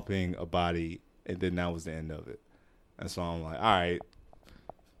starts humping a body, and then that was the end of it. And so I'm like, all right.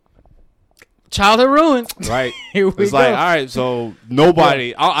 Childhood ruined. Right. It's like, all right, so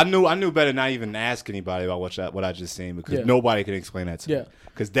nobody, I knew better not even ask anybody about what I just seen, because nobody can explain that to me.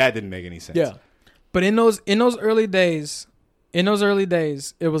 Because that didn't make any sense. Yeah. But in those early days, it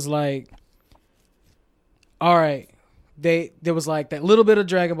was like, all right, there was like that little bit of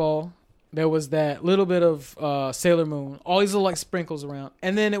Dragon Ball, there was that little bit of Sailor Moon, all these little like sprinkles around,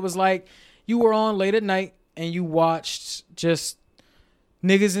 and then it was like you were on late at night and you watched just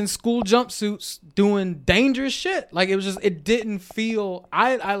niggas in school jumpsuits doing dangerous shit. Like it didn't feel.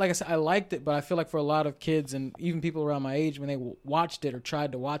 I like I said, I liked it, but I feel like for a lot of kids and even people around my age, when they watched it or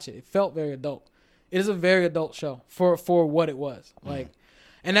tried to watch it, it felt very adult. It is a very adult show for what it was. Like,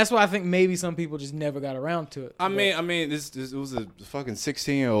 and that's why I think maybe some people just never got around to it. I mean, this it was a fucking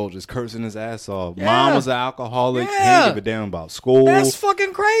 16-year-old just cursing his ass off. Yeah. Mom was an alcoholic. He Yeah. didn't give a damn about school. That's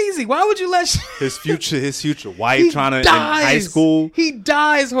fucking crazy. Why would you let his future wife trying to in high school. He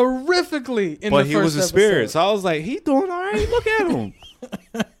dies horrifically in But the he first was a episode. spirit. So I was like, he doing all right. Look at him.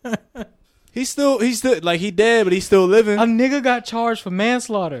 He's still like he dead, but he's still living. A nigga got charged for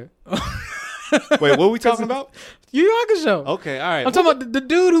manslaughter. Wait, what are we talking about? Yu Yu Hakusho. Okay, all right. I'm talking about the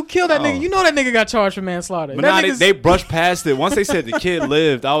dude who killed that Oh. nigga. You know that nigga got charged for manslaughter. But That nah, nigga's- they brushed past it. Once they said the kid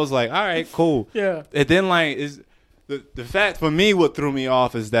lived, I was like, all right, cool. Yeah. And then like is the fact for me, what threw me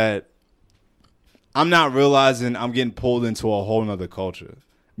off is that I'm not realizing I'm getting pulled into a whole nother culture.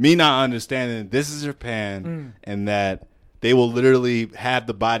 Me not understanding this is Japan and that they will literally have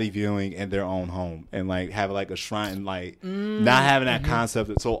the body viewing in their own home and like have like a shrine, like not having that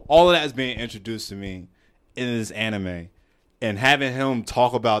concept. So all of that is being introduced to me in this anime, and having him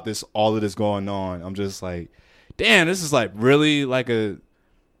talk about this, all of this going on. I'm just like, damn, this is like really like a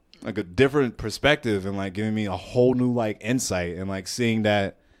different perspective and like giving me a whole new like insight and like seeing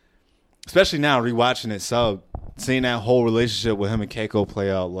that, especially now rewatching it sub, seeing that whole relationship with him and Keiko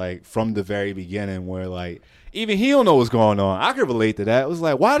play out like from the very beginning, where like even he don't know what's going on. I could relate to that. It was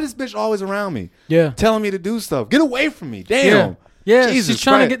like, why is this bitch always around me? Yeah. Telling me to do stuff. Get away from me. Damn. Yeah. Jesus She's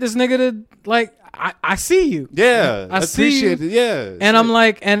trying Christ. to get this nigga to like. I see you. Yeah. I see you. appreciate it. Yeah. And I'm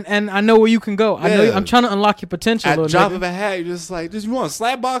like, and I know where you can go. I know. Yeah. I'm trying to unlock your potential. at the little drop nigga. of a hat, you're just like, you want a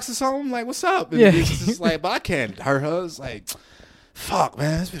slap box or something? Like, what's up? And Yeah. it's just like, but I can't hurt her. It's like, fuck,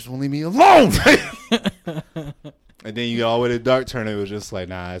 man, this bitch won't leave me alone. And then you get all the way to Dark Turn. It was just like,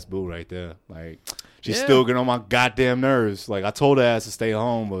 nah, that's boo right there. Like, she's Yeah. still getting on my goddamn nerves. Like, I told her ass to stay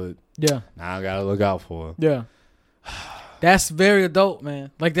home, but Yeah. now I gotta look out for her. Yeah. That's very adult, man.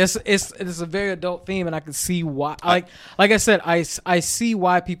 Like it's a very adult theme, and I can see why. Like I said, I see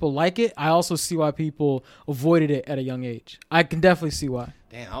why people like it. I also see why people avoided it at a young age. I can definitely see why.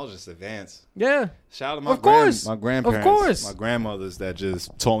 Damn, I was just advanced. Yeah. Shout out to Of course. my grandparents, Of course. my grandmothers that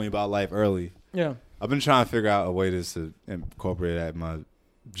just told me about life early. Yeah. I've been trying to figure out a way to incorporate that in my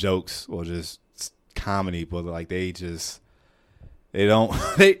jokes or just comedy, but like they don't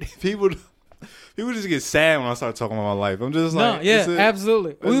people just get sad when I start talking about my life. I'm just like, No, yeah,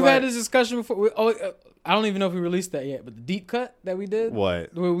 absolutely. We've like- had this discussion before. I don't even know if we released that yet, but the deep cut that we did,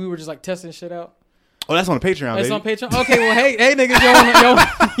 What? where we were just like testing shit out. Oh, that's on the Patreon, It's baby. on Patreon. Okay, well, hey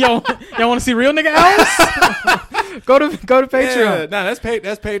niggas, y'all want to see real nigga hours? Go to Patreon. Yeah, nah, that's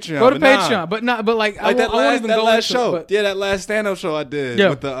Patreon. Go to but nah. Patreon, but not. But like, I Like won't even that go last into show. it, but- Yeah, that last stand-up show I did Yeah.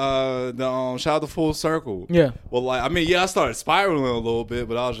 with the shout out to Full Circle. Yeah. Well, like, I mean, yeah, I started spiraling a little bit,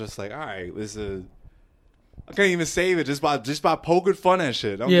 but I was just like, all right, I can't even save it just by poking fun at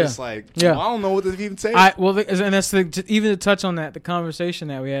shit. I'm Yeah. just like, Yeah. I don't know what to even say. And that's even to touch on that, the conversation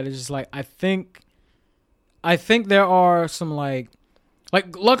that we had is just like I think there are some like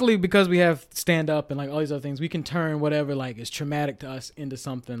luckily because we have stand up and like all these other things, we can turn whatever like is traumatic to us into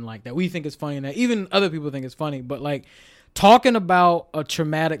something like that we think is funny and that even other people think is funny. But like talking about a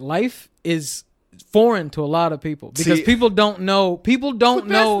traumatic life is foreign to a lot of people because See, people don't know that's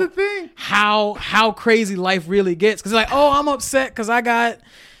the thing. how crazy life really gets. Because like, oh, I'm upset because I got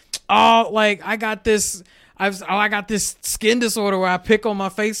this. I got this skin disorder where I pick on my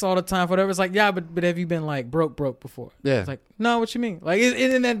face all the time. Whatever. It's like, yeah, but have you been like broke before? Yeah. It's like, no, what you mean? Like,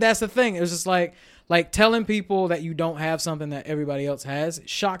 and that's the thing. It's just like telling people that you don't have something that everybody else has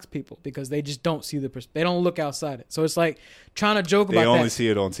shocks people because they just don't see they don't look outside it. So it's like trying to joke They about only that. see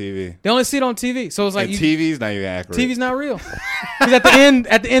it on TV. They only see it on TV. So it's like And TV's not even accurate. TV's not real. Because at the end,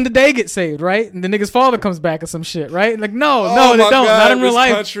 the day gets saved, right? And the nigga's father comes back or some shit, right? Like, no, Oh they my don't. God, Not in real this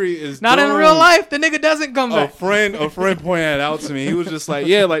life. country is Not in doomed. real life. The nigga doesn't come A back. friend pointed that out to me. He was just like,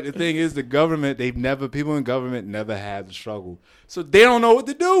 yeah, like the thing is the government, people in government never had the struggle. So they don't know what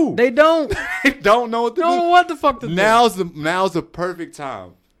to do. They don't. They don't know what to They don't know do. what the fuck to do. Now's the perfect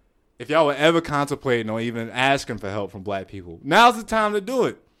time. If y'all were ever contemplating or even asking for help from black people, now's the time to do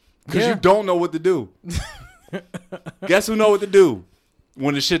it. Because Yeah. you don't know what to do. Guess who know what to do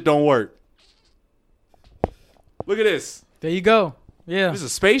when the shit don't work? Look at this. There you go. Yeah. This is a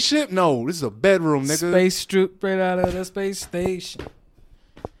spaceship? No, this is a bedroom, nigga. Space strip right out of the space station.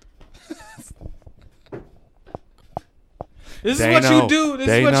 This They is what know. you do. This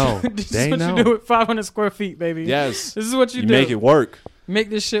They is what know. this They is what know. you do with 500 square feet, baby. Yes. This is what you You do. make it work. Make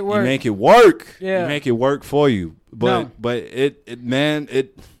this shit work. You make it work. Yeah. You make it work for you. But No. but it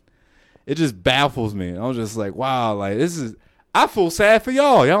just baffles me. I'm just like, wow, like I feel sad for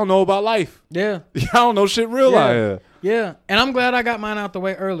y'all. Y'all don't know about life. Yeah. Y'all don't know shit real out Yeah. here. Yeah, and I'm glad I got mine out the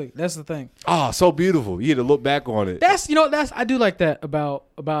way early. That's the thing. Oh, so beautiful. You get to look back on it. That's I do like that about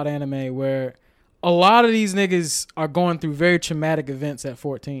anime, where a lot of these niggas are going through very traumatic events at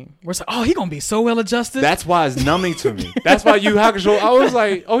 14. We're like, oh, he gonna be so well adjusted. That's why it's numbing to me. That's why Yu Hakusho. I was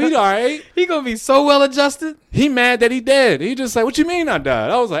like, oh, he all right. He gonna be so well adjusted. He mad that he dead. He just like, what you mean I died?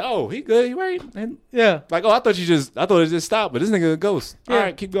 I was like, oh, he good. He right. And Yeah. like, oh, I thought it just stopped, but this nigga a ghost. Yeah. All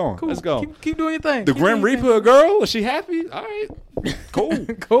right, keep going. Cool. Let's go. Keep doing your thing. The Keep Grim doing your Reaper, a girl? Is she happy? All right. Cool.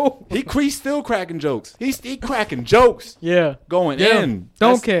 thing. Cool. He's still cracking jokes. He cracking jokes. Yeah. Going Yeah. in.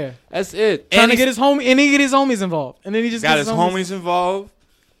 Don't care. That's it. Trying And to he get his homie, and he get his homies involved, and then he just got gets his homies involved.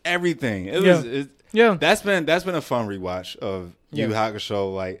 Everything. Yeah. That's been a fun rewatch of Yu Yeah.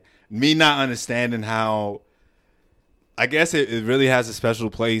 Hakusho. Like me not understanding how. I guess it really has a special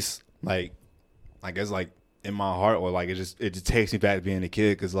place. Like I guess like in my heart, or like it just takes me back to being a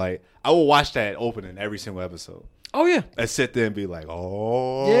kid, because like I will watch that opening every single episode. Oh yeah. I sit there and be like,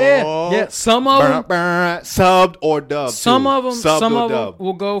 oh Yeah. Some of them, subbed or dubbed. some too. of them, Subbed some or of them dubbed.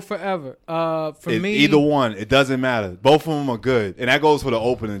 will go forever. For me, Either one, it doesn't matter. Both of them are good, and that goes for the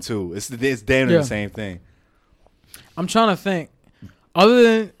opening too. It's damn near Yeah. the same thing. I'm trying to think. Other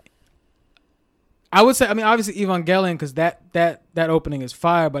than, I would say, I mean, obviously Evangelion, because that opening is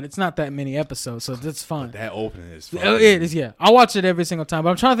fire, but it's not that many episodes, so that's fine. That opening is fun. It is, yeah. I watch it every single time, but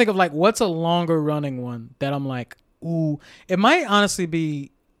I'm trying to think of like what's a longer running one that I'm like, ooh. It might honestly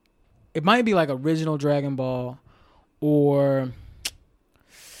be, it might be like original Dragon Ball, or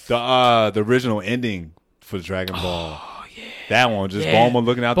The original ending for Dragon Ball. oh yeah, That one, just Yeah. Bulma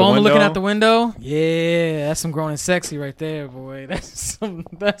looking out the Bulma window. looking out the window. Yeah, that's some grown and sexy right there, boy. That's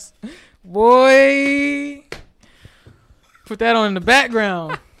boy. Put that on in the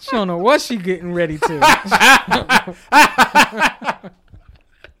background. She don't know what she getting ready to.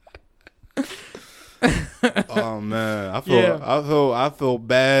 Oh man, I feel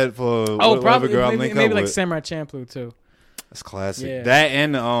bad for Oh, whatever probably girl I maybe, link maybe up like with. Samurai Champloo too. That's classic. Yeah. That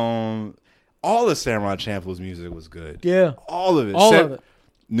and all the Samurai Champloo's music was good. Yeah, All of it. all of it.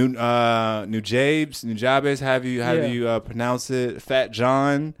 Nujabes, have you pronounce it? Fat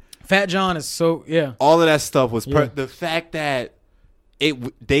John. Fat John is so yeah. All of that stuff was Yeah. the fact that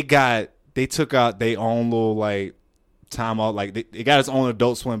they took out their own little like time out, like they got its own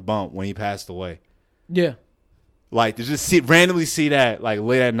Adult Swim bump when he passed away. Yeah, Like to just randomly see that like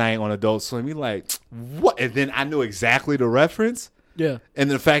late at night on Adult Swim, you like what? And then I knew exactly the reference, yeah,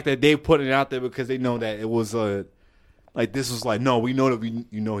 and the fact that they put it out there because they know that it was like this was like no, we know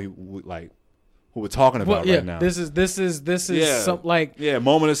that like who we're talking about well, yeah. right now. This is Yeah. some like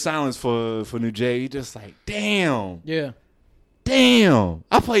Moment of silence for New Jay. You just like damn. yeah,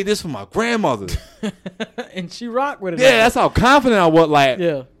 I played this for my grandmother. and she rocked with it. Yeah, that's how confident I was. Like,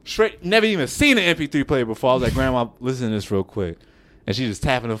 yeah. straight, never even seen an MP3 player before. I was like, Grandma, listen to this real quick. And she just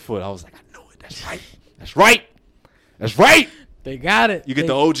tapping her foot. I was like, I know it. That's right. That's right. That's right. They got it. You get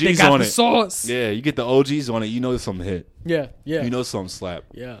the OGs they got on the it. sauce. Yeah, you get the OGs on it. You know something hit. Yeah, yeah, You know something slap.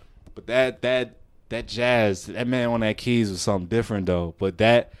 yeah. But that jazz, that man on that keys was something different though. But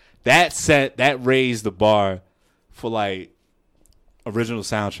that raised the bar for like original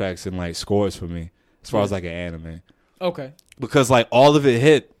soundtracks and like scores for me as far as like an anime. Okay. Because like all of it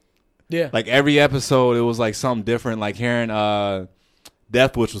hit. Yeah. Like every episode it was like something different. Like hearing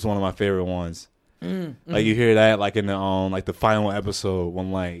Death Wish was one of my favorite ones. Like you hear that like in the like the final episode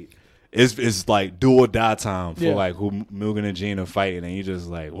when like it's like do or die time for like who Mugen and Jean are fighting, and you just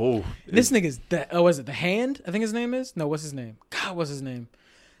like, whoa. This nigga's was it the Hand? I think his name is. No, what's his name? God, what's his name?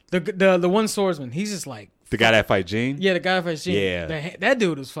 The one swordsman. He's just like the guy that fight Jean. yeah, the guy for Jean. Yeah. That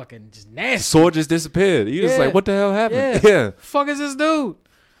dude was fucking just nasty. Sword just disappeared. You just Yeah. like, what the hell happened? Yeah. Fuck is this dude?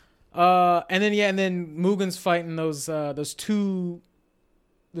 And then Mugen's fighting those two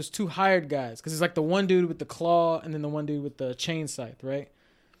hired guys, because it's like the one dude with the claw and then the one dude with the chain scythe, right?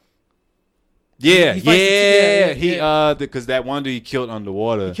 Yeah, He fights he because that one dude he killed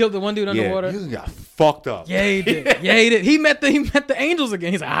underwater. He killed the one dude underwater. Yeah, he got fucked up. Yeah, he did. Yeah, he did. He met the angels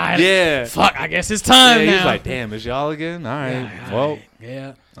again. He's like, all right, Yeah. fuck, I guess it's time now. He's like, damn, it's y'all again? All right, Yeah, well,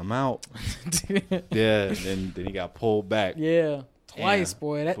 yeah, I'm out. Yeah, and then he got pulled back. yeah, twice, Damn.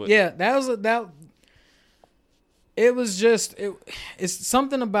 boy. That But- that. It was just it's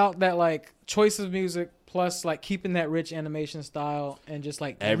something about that like choice of music plus like keeping that rich animation style and just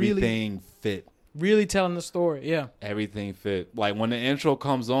like Everything fit. really telling the story. Yeah, Everything fit. Like when the intro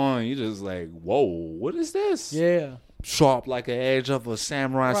comes on, you just like, whoa, what is this? yeah. Sharp like an edge of a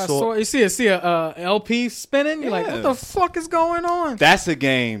samurai Right, sword. so you see a LP spinning. You're like, Yeah. what the fuck is going on? That's a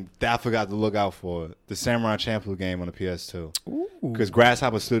game that I forgot to look out for. The Samurai Champloo game on the PS2. Because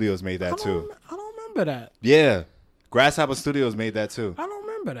Grasshopper Studios made that too. I don't remember that. Yeah. Grasshopper Studios made that too. I don't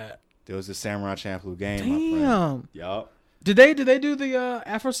remember that. There was a Samurai Champloo game. Damn. My friend. Yup. Did they do the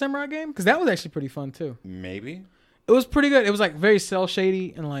Afro Samurai game? Because that was actually pretty fun too. Maybe. It was pretty good. It was like very cell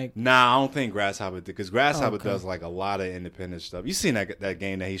shady and like. Nah, I don't think Grasshopper did, because Grasshopper does like a lot of independent stuff. You seen that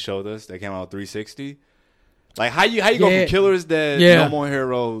game that he showed us that came out 360? Like how you go from Killers Dead, No More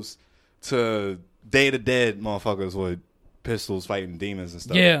Heroes to Day to Dead motherfuckers with pistols fighting demons and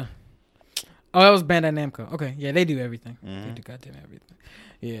stuff. Yeah. Oh, that was Bandai Namco. Okay, yeah, they do everything. They do goddamn everything.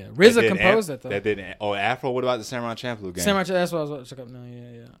 Yeah, RZA composed that though. That didn't. Oh, Afro. What about the Samurai Champloo game? That's what I was about to check up now.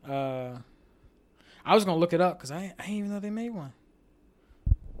 Yeah. I was gonna look it up because I didn't even know they made one.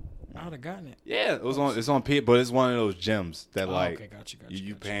 I would have gotten it. Yeah, it was on. It's on P, but it's one of those gems that okay, gotcha.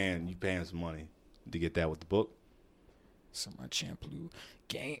 You paying some money to get that with the book. Samurai Champloo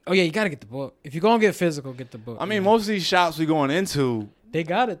game. Oh yeah, you gotta get the book. If you're gonna get physical, get the book. I mean, most of these shops we going into, they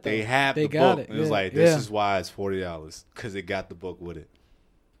got it though. They have the book. It was like, this is why it's $40, because it got the book with it.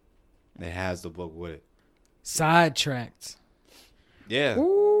 It has the book with it. Sidetracked. Yeah.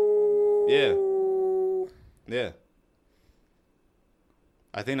 Ooh. Yeah.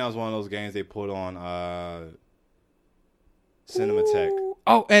 I think that was one of those games they put on Cinematech. Ooh.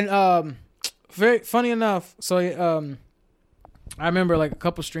 Oh, and very funny enough. So I remember like a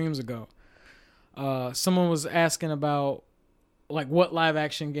couple streams ago, someone was asking about like what live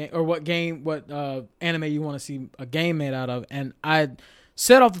action game or what anime you want to see a game made out of, and I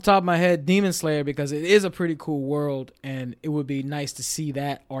said off the top of my head Demon Slayer, because it is a pretty cool world and it would be nice to see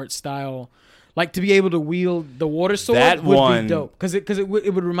that art style, like to be able to wield the water sword. That would be dope, because it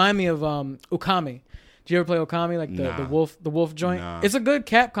would remind me of Okami. Did you ever play Okami, like the wolf joint? Nah. It's a good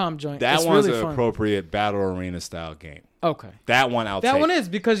Capcom joint. That it's one's really an fun. Appropriate battle arena style game. Okay. That one That one is,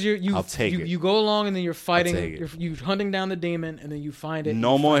 because I'll take it. You go along and then you're fighting, you're hunting down the demon, and then you find it.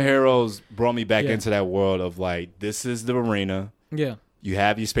 No More Heroes brought me back into that world of like, this is the arena. Yeah. You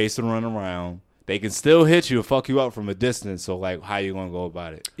have your space to run around. They can still hit you and fuck you up from a distance. So like, how you gonna go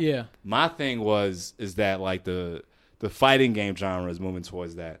about it? Yeah. My thing is that like the fighting game genre is moving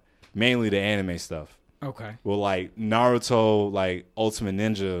towards that, mainly the anime stuff. Okay. Well, like Naruto, like Ultimate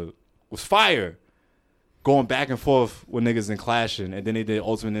Ninja was fire, going back and forth with niggas and clashing, and then they did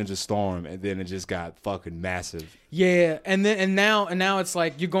Ultimate Ninja Storm, and then it just got fucking massive. Yeah, and now it's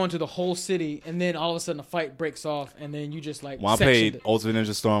like you're going to the whole city, and then all of a sudden a fight breaks off, and then you just like. When I played Ultimate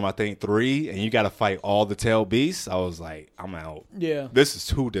Ninja Storm, I think 3, and you got to fight all the tail beasts, I was like, I'm out. Yeah, this is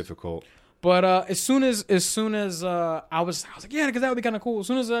too difficult. But as soon as I was like, yeah, because that would be kind of cool. As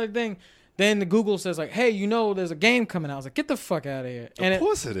soon as that thing. Then the Google says like, hey, there's a game coming out. I was like, get the fuck out of here. And of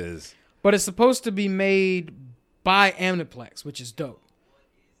course it is. But it's supposed to be made by Amniplex, which is dope.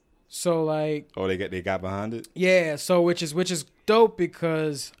 So like, oh, they got behind it. Yeah. So which is dope,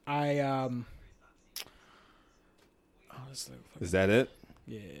 because Is that it?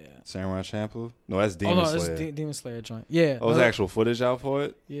 Yeah. Samurai Champloo? No, that's Demon Slayer. Oh no, that's Demon Slayer joint. Yeah. Oh, there's actual footage out for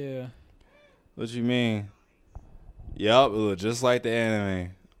it? Yeah. What you mean? Yup, it looked just like the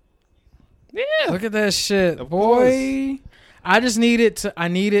anime. Yeah. Look at that shit, boy. I just need it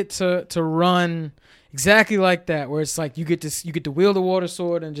to run exactly like that, where it's like you get to wield the water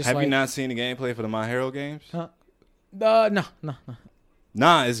sword and just. Have you not seen the gameplay for the My Hero games? No.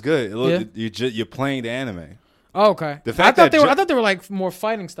 Nah, it's good. You're playing the anime. Oh, okay. I thought they were like more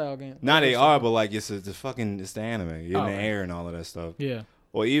fighting style games. Nah, they are, but like it's the anime. You're in the air and all of that stuff. Yeah.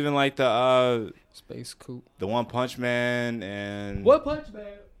 Or even like the Space Coupe, the One Punch Man and One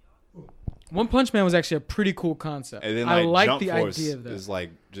Punch Man was actually a pretty cool concept. And then, like, I like the idea of that. It's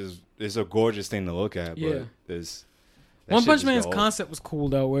like it's a gorgeous thing to look at. But One Punch Man's concept was cool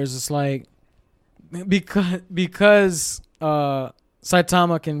though, whereas it's like because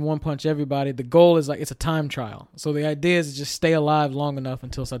Saitama can one punch everybody. The goal is like it's a time trial. So the idea is to just stay alive long enough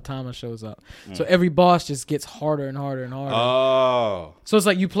until Saitama shows up. So every boss just gets harder and harder and harder. Oh. So it's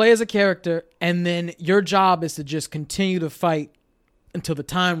like you play as a character, and then your job is to just continue to fight until the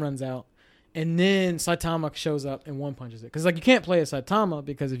time runs out. And then Saitama shows up and one punches it. Because like you can't play as Saitama,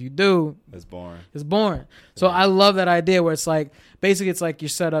 because if you do, it's boring. So I love that idea where it's like basically it's like you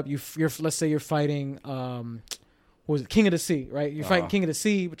set up you're let's say you're fighting what was it, King of the Sea, right? You're fighting King of the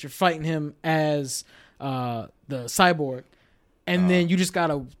Sea, but you're fighting him as the cyborg, and then you just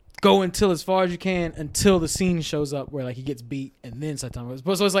gotta go until as far as you can until the scene shows up where like he gets beat, and then Saitama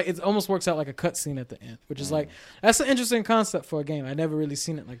goes. So it's like it almost works out like a cutscene at the end, which is like that's an interesting concept for a game. I never really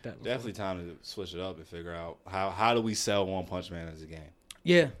seen it like that before. Definitely time to switch it up and figure out how do we sell One Punch Man as a game.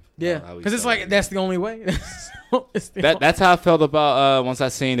 Yeah. How we Because it's started. like that's the only way. That's how I felt about once I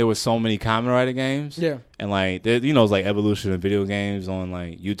seen there was so many Kamen Rider games. Yeah. And like it's like evolution of video games on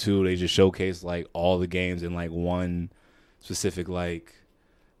like YouTube. They just showcase like all the games in like one specific like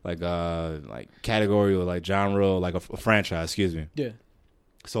category or like genre or like a franchise. Excuse me. Yeah.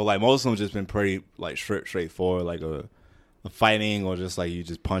 So like most of them just been pretty like straightforward, like a fighting or just like you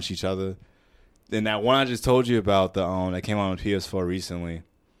just punch each other. Then that one I just told you about that came out on PS4 recently.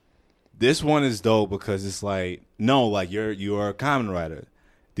 This one is dope because it's like you're a Kamen Rider.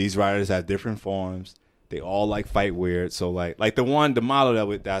 These riders have different forms. They all like fight weird. So like the model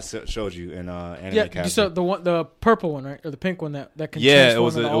that I showed you in Anime Yeah, so the purple one, right, or the pink one that can it transform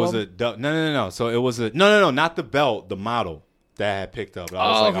was into all of them? no. So it was not the belt, the model that I had picked up. I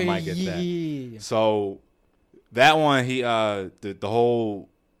was I might get that. So that one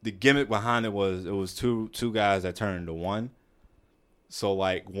the gimmick behind it was two guys that turned into one. So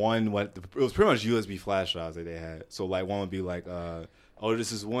like one it was pretty much USB flash drives that they had. So like one would be like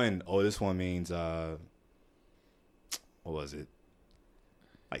this is wind. Oh, this one means what was it?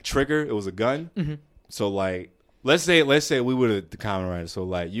 Like trigger. It was a gun. Mm-hmm. So like let's say we were the Kamen Rider. So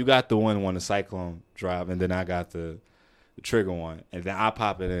like you got the one the cyclone drive, and then I got the trigger one, and then I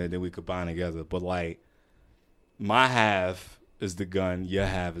pop it in, and then we combine together. But like my half is the gun, your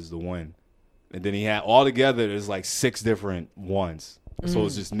half is the wind, and then he had all together. There's like 6 different ones. So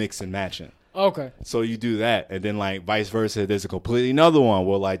it's just mix and matching. Okay. So you do that, and then like vice versa, there's a completely another one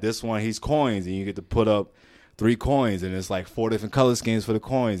where like this one he's coins, and you get to put up 3 coins, and it's like 4 different color schemes for the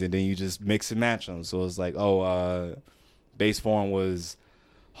coins, and then you just mix and match them. So it's like base form was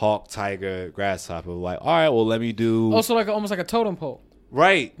hawk, tiger, grasshopper. Like all right, well let me do also like almost like a totem pole.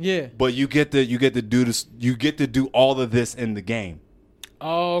 Right. Yeah. But you get to do this. You get to do all of this in the game.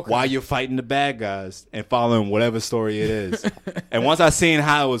 Oh, okay. While you're fighting the bad guys and following whatever story it is. And once I seen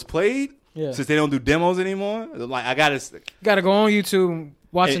how it was played, since they don't do demos anymore, like I gotta go on YouTube,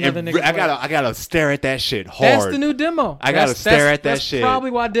 watch another nigga. I gotta stare at that shit hard. That's the new demo. I gotta stare at that shit. That's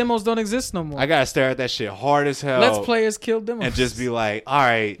probably why demos don't exist no more. I gotta stare at that shit hard as hell. Let's players kill demos and just be like, all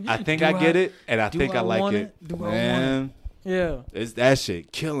right, I think I get it, and I think I like it. Man, yeah, it's that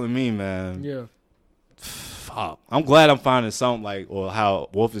shit killing me, man. Yeah. Fuck. I'm glad I'm finding something like, or how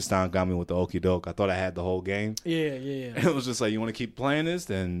Wolfenstein got me with the Okie Doke. I thought I had the whole game. Yeah. And it was just like, you want to keep playing this?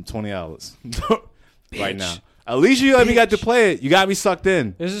 Then $20 right now. At least you let me get to play it. You got me sucked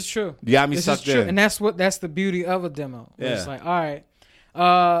in. This is true. You got me sucked in. And that's the beauty of a demo. Yeah. It's like, all right.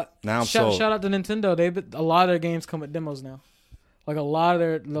 Now I'm sold. Shout out to Nintendo. A lot of their games come with demos now. Like a lot of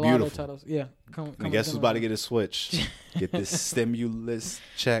their titles. Yeah. I guess who's about to get a Switch. Get this stimulus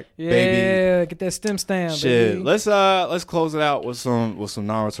check, yeah, baby. Yeah, get that stem stamp. Shit. Baby. Let's close it out with some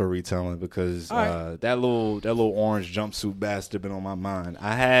Naruto retelling because right. that little orange jumpsuit bastard been on my mind.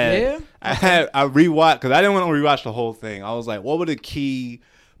 I rewatched because I didn't want to rewatch the whole thing. I was like, what were the key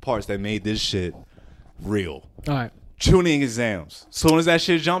parts that made this shit real? All right. Tuning exams. Soon as that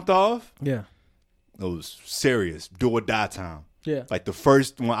shit jumped off, yeah, it was serious. Do or die time. Yeah. Like the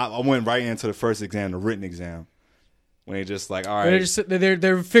first one, I went right into the first exam, the written exam. When they just like, all right.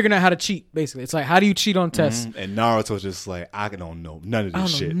 They're figuring out how to cheat, basically. It's like, how do you cheat on tests? Mm-hmm. And Naruto's just like, I don't know none of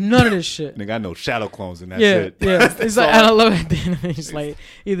this shit. None of this shit. Nigga, I know shadow clones and that's it. Yeah. It's like, I love it. It's like,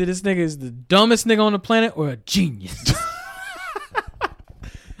 either this nigga is the dumbest nigga on the planet or a genius.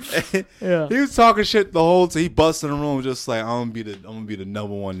 Yeah. He was talking shit the whole time. He busted in the room just like, I'm gonna be the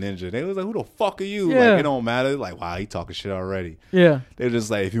number one ninja. They was like, who the fuck are you? Yeah. Like, it don't matter. Like, wow, he talking shit already. Yeah. They were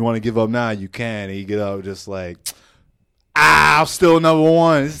just like, if you want to give up now, you can. And he get up just like, I'm still number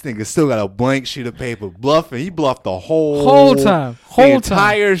one. This nigga still got a blank sheet of paper bluffing. He bluffed the whole time. The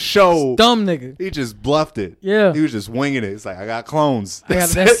entire show. Dumb nigga. He just bluffed it. Yeah. He was just winging it. It's like, I got clones.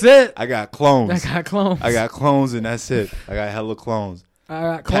 That's it. I got clones. I got clones and that's it. I got hella clones. I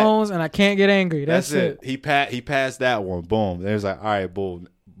got clones and I can't get angry. That's it. He passed that one. Boom. There's like, all right, boom.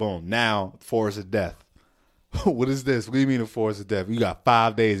 Now, Forest of Death. What is this? What do you mean the Forest of Death? You got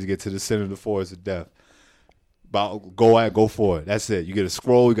 5 days to get to the center of the Forest of Death. Go for it. That's it. You get a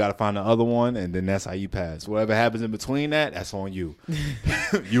scroll. You got to find the other one, and then that's how you pass. Whatever happens in between that, that's on you.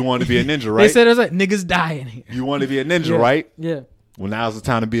 You want to be a ninja, right? They said there's like niggas dying here. You want to be a ninja, right? Yeah. Well, now's the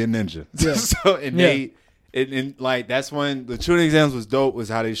time to be a ninja. Yeah. And like that's when the tuning exams was dope. Was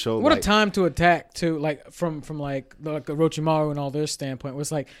how they showed what a time to attack too, like from like Orochimaru and all their standpoint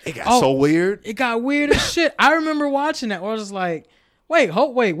was like it got so weird. It got weird as shit. I remember watching that where I was just like, wait,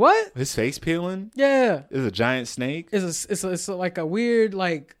 what? His face peeling. Yeah, it's a giant snake. It's like a weird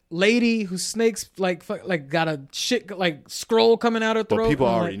like lady who snakes like got a shit like scroll coming out her throat. But people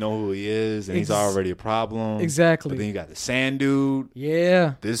and, already know who he is, and he's already a problem. Exactly. But then you got the sand dude.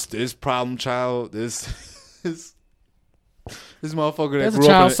 Yeah. This problem child. This motherfucker that That's a grew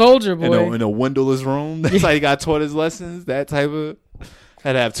child up soldier, boy. in a windowless room. That's how he got taught his lessons. That type of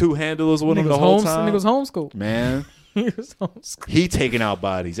had to have two handlers with him the whole time. Nigga was homeschooled. Man, He was homeschooled. he taking out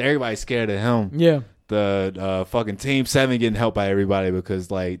bodies. Everybody's scared of him. Yeah. The fucking Team 7 getting helped by everybody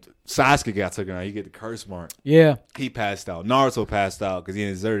because like Sasuke got taken out. He get the curse mark. Yeah. He passed out. Naruto passed out because he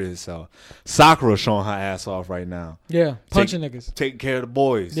deserted himself. Sakura showing her ass off right now. Yeah. Punching niggas. Taking care of the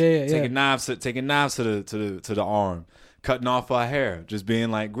boys. Yeah. Taking knives to the arm. Cutting off her hair. Just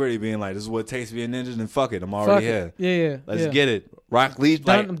being like gritty, being like, this is what it takes to be a ninja, then fuck it. I'm already here. Yeah. Let's get it. Rock Lee.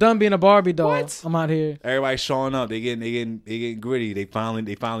 I'm done being a Barbie doll. What? I'm out here. Everybody's showing up. They getting gritty. They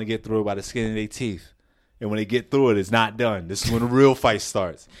finally get through it by the skin of their teeth. And when they get through it, it's not done. This is when the real fight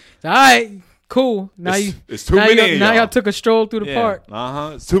starts. All right, cool. Now it's too many of y'all. Now y'all took a stroll through the park.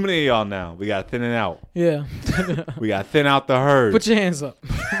 It's too many of y'all now. We got to thin it out. Yeah. We got to thin out the herd. Put your hands up.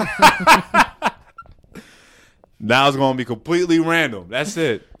 Now it's going to be completely random. That's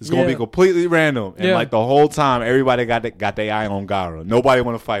it. It's going to be completely random. And like the whole time, everybody got their eye on Gaara. Nobody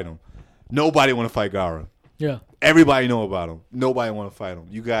want to fight him. Nobody want to fight Gaara. Yeah. Everybody know about him. Nobody want to fight him.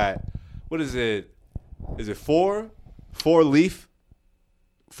 You got, what is it? Is it four Leaf?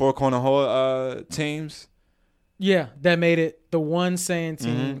 4 Konoha teams? Yeah, that made it the one Saiyan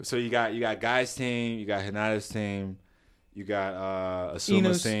team. Mm-hmm. So you got Guy's team, you got Hinata's team, you got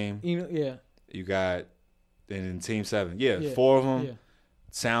Asuma's team. Yeah. You got in Team 7. Yeah, 4 of them. Yeah.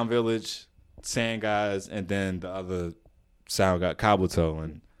 Sound Village, Sand Guys, and then the other Sound Guy, Kabuto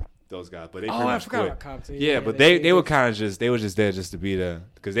and those guys. But they pretty much forgot quit. about Kabuto. Yeah, but they were kind of just there just to be there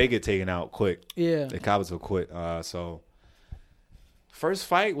because they get taken out quick. Yeah. The Kabuto quit. So first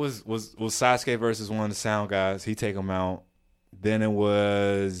fight was Sasuke versus one of the Sound Guys. He take him out. Then it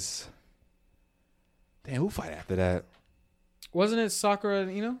was who fight after that? Wasn't it Sakura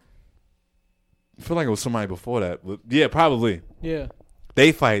and Ino? I feel like it was somebody before that. But yeah, probably. Yeah.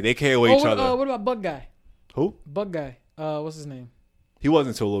 They fight. They KO each other. What about Bug Guy? Who? Bug Guy. What's his name? He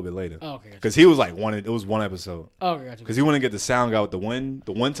wasn't until a little bit later. Oh, okay. Because he was like it was one episode. Oh, okay, gotcha. Because he wouldn't get the Sound Guy with the wind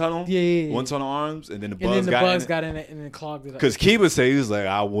tunnel. Yeah. Wind tunnel arms, and then the Buzz Buzz got in it and then clogged it up. Because Kiba said he was like,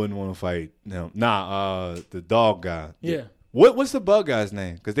 I wouldn't want to fight him. The dog guy. Yeah. What's the bug guy's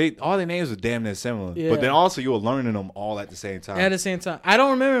name? Because all their names were damn near similar. Yeah. But then also you were learning them all at the same time. At the same time. I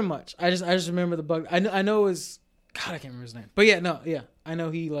don't remember much. I just remember the bug. I know it was, God, I can't remember his name. But I know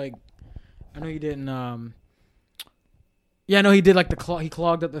he didn't, I know he did like he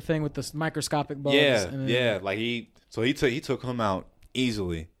clogged up the thing with the microscopic bugs. Yeah. Like he took him out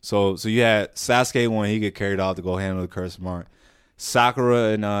easily. So you had Sasuke when he get carried out to go handle the curse mark.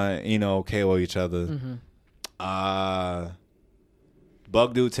 Sakura and Ino KO each other. Mm-hmm.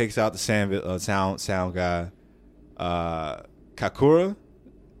 Bug dude takes out the sound guy. Kakura,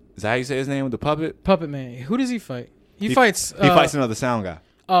 is that how you say his name with the puppet? Puppet man. Who does he fight? He fights. He fights another sound guy.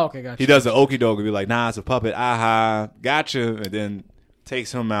 Oh, okay, gotcha. He does the okie doke and be like, nah, it's a puppet. Aha, gotcha, and then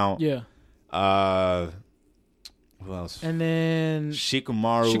takes him out. Yeah. Who else? And then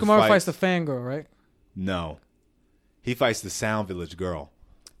Shikamaru fights the fangirl, right? No, he fights the Sound Village girl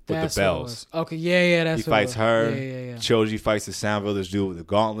with That's the bells. Okay, yeah, that's he fights her. Yeah. Choji fights the Sound Village dude with the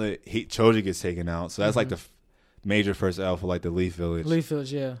gauntlet. Choji gets taken out. So that's like the major first L for like the Leaf Village. Leaf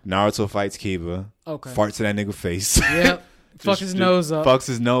Village, yeah. Naruto fights Kiba. Okay. Farts in that nigga face. Yep. Fucks his nose up. Fucks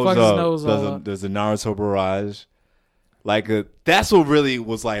his nose up. There's a Naruto barrage. Like that's what really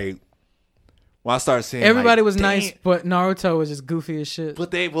was like. When I started seeing everybody was nice, but Naruto was just goofy as shit.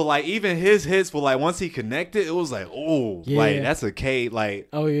 But they were like, even his hits were like, once he connected, it was like, oh, like that's a K. Like,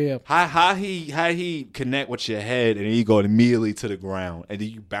 oh yeah, how he connect with your head and then you go immediately to the ground and then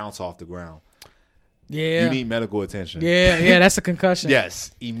you bounce off the ground. Yeah, you need medical attention. Yeah, that's a concussion.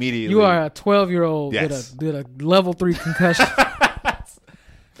 Yes, immediately. You are a 12-year-old with a level 3 concussion.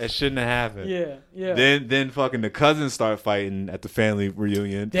 That shouldn't have happened. Yeah. Then fucking the cousins start fighting at the family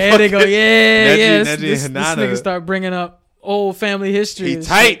reunion. There they go. Yeah. Neji This and Hinata. nigga start bringing up old family history. He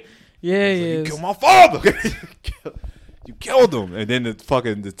tight. Yeah, he is. You killed my father. You killed him. And then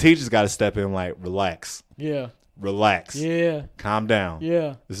the teachers got to step in like, relax. Yeah. Relax. Yeah. Calm down.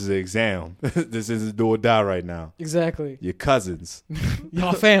 Yeah. This is an exam. This isn't do or die right now. Exactly. Your cousins.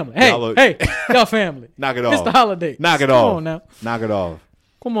 Y'all family. Hey, y'all family. Knock it off. It's the holiday. Knock it off. Come on now. Knock it off.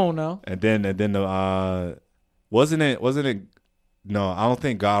 Come on now. And then the wasn't it? No, I don't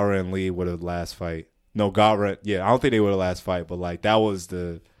think Gaara and Lee were the last fight. No, Gaara. Yeah, I don't think they were the last fight. But like that was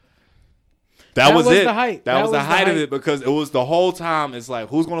the That was it. The height. That was the height of it, because it was the whole time. It's like,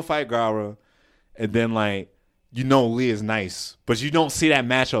 who's gonna fight Gaara, and then like, Lee is nice, but you don't see that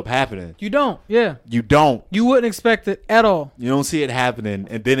matchup happening. You don't. Yeah. You don't. You wouldn't expect it at all. You don't see it happening,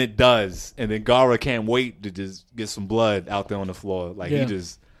 and then it does, and then Gaara can't wait to just get some blood out there on the floor. Like he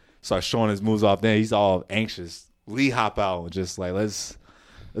just starts showing his moves off. Then he's all anxious. Lee hop out and just like, let's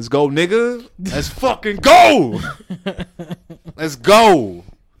go, nigga. Let's fucking go. Let's go.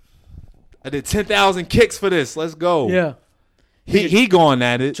 I did 10,000 kicks for this. Let's go. Yeah. He going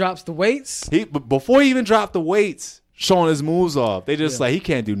at it. Drops the weights. But before he even dropped the weights, showing his moves off, they just like, he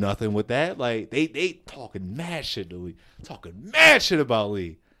can't do nothing with that. Like they talking mad shit to Lee. Talking mad shit about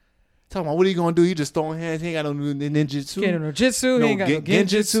Lee. Talking about, what are you gonna do? He just throwing hands. He ain't got no ninjutsu. Can't do no jitsu. He ain't got no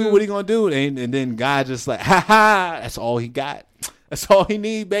genjutsu. What are you gonna do? And then guy just like, ha ha. That's all he got. That's all he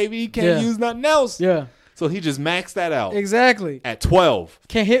need, baby. He can't use nothing else. Yeah. So he just maxed that out. Exactly. At 12.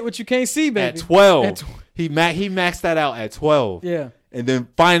 Can't hit what you can't see, baby. At 12. He maxed that out at 12. Yeah. And then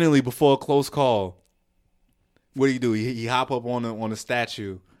finally, before a close call, what do? He hop up on the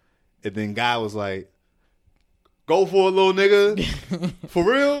statue, and then guy was like, "Go for it, little nigga. For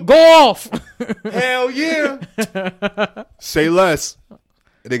real? Go off." Hell yeah. Say less.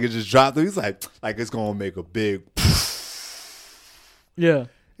 Nigga just dropped it. He's like it's gonna make a big. Yeah.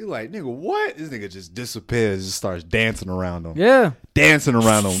 He's like, nigga, what? This nigga just disappears, just starts dancing around him. Yeah. Dancing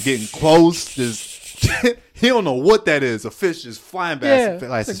around him, getting close, just. He don't know what that is. A fish just flying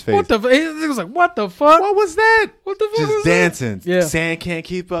past his face. What the? He was like, "What the fuck? What was that? What the fuck? Just was dancing. That? Yeah. Sand can't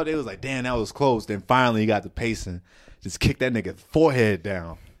keep up. It was like, damn, that was close. Then finally, he got the pacing. Just kicked that nigga forehead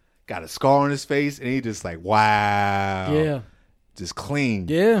down. Got a scar on his face, and he just like, wow. Yeah. Just clean.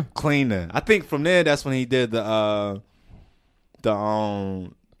 Yeah. Cleaner. I think from there, that's when he did the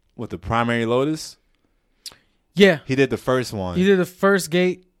primary lotus. Yeah. He did the first one. He did the first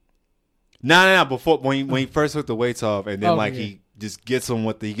gate. No. Before when he first took the weights off, and then he just gets him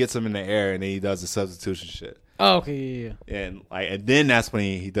he gets him in the air, and then he does the substitution shit. Oh, okay, yeah. And then that's when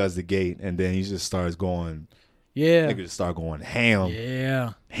he does the gate, and then he just starts going. Yeah. Nigga just start going ham.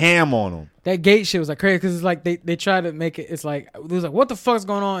 Yeah. Ham on him. That gate shit was like crazy, because it's like they try to make it. It's like it was like, what the fuck's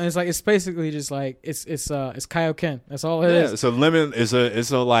going on? And it's like, it's basically just like it's Kaioken. That's all it is. It's a limit. It's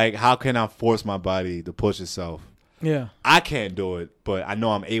a like, how can I force my body to push itself? Yeah. I can't do it, but I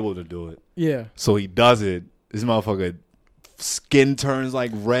know I'm able to do it. Yeah. So he does it. This motherfucker skin turns like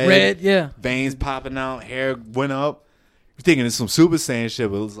red. Red, yeah. Veins popping out, hair went up. You're thinking it's some Super Saiyan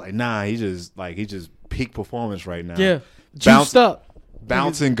shit, but it was like, nah, he just peak performance right now. Yeah. Juiced up.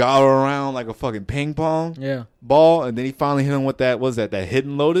 Bouncing Gaara around like a fucking ping pong ball, and then he finally hit him with that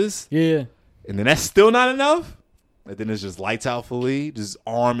hidden lotus. Yeah. And then that's still not enough. And then it's just lights out for Lee. Just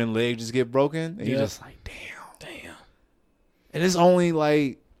arm and leg just get broken. And you're just like, damn. And it's only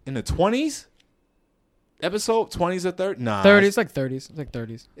like in the 20s episode, 20s or 30s? Nah. 30s. It's like 30s. It's like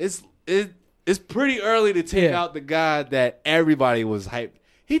 30s. It's pretty early to take out the guy that everybody was hyped.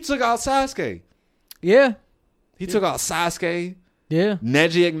 He took out Sasuke. Yeah. He took out Sasuke. Yeah.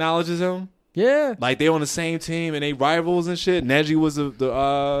 Neji acknowledges him. Yeah. Like they on the same team and they rivals and shit. Neji was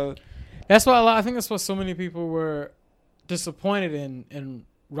the That's why I think that's what so many people were disappointed in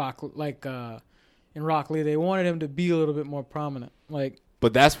Rock in Rock Lee. They wanted him to be a little bit more prominent.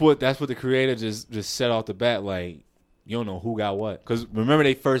 But that's what the creator just set off the bat. Like, you don't know who got what. Because remember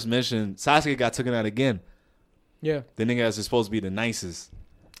they first mentioned Sasuke got taken out again. Yeah. The nigga that's supposed to be the nicest.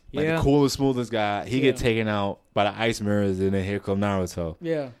 Like the coolest, smoothest guy. He get taken out by the ice mirrors, and then here come Naruto.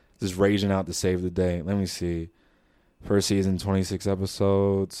 Yeah. Just raging out to save the day. Let me see. First season, 26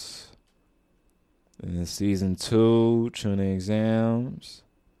 episodes. And then season 2, Chunin exams.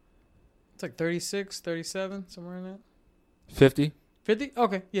 It's like 36, 37, somewhere in that. 50. 50?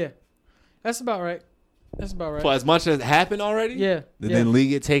 Okay, yeah. That's about right. For as much as happened already? Yeah. And then Lee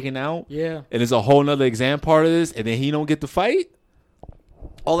get taken out? Yeah. And there's a whole nother exam part of this, and then he don't get to fight?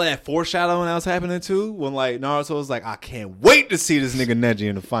 All of that foreshadowing that was happening too, when Naruto was like, I can't wait to see this nigga Neji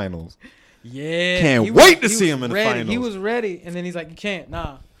in the finals. Yeah. Can't wait to see him in the finals. He was ready, and then he's like, you can't,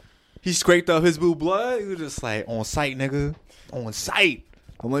 nah. He scraped up his blue blood. He was just like, on sight, nigga. On sight.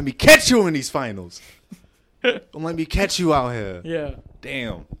 Don't let me catch you in these finals. Don't let me catch you out here. Yeah.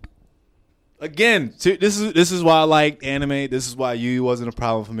 Damn. Again, this is why I like anime. This is why Yu wasn't a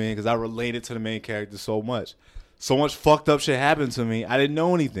problem for me, because I related to the main character so much. So much fucked up shit happened to me. I didn't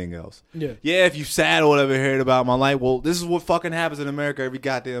know anything else. Yeah. Yeah, if you sad or whatever heard about my life, well, this is what fucking happens in America every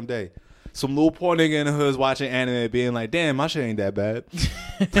goddamn day. Some little poor nigga in the hood is watching anime being like, damn, my shit ain't that bad.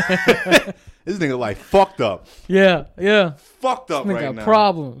 This nigga fucked up. Yeah, yeah. Fucked up right now.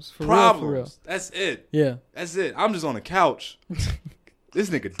 Problems. For problems. Real. That's it. Yeah. That's it. I'm just on the couch. this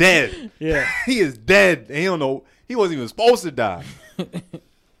nigga dead. Yeah. He is dead. And he don't know. He wasn't even supposed to die.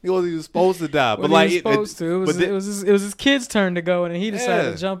 He wasn't even supposed to die. But like, it was his kid's turn to go, and he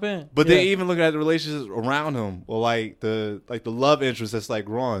decided to jump in. But then even looking at the relationships around him, well, like the love interest that's like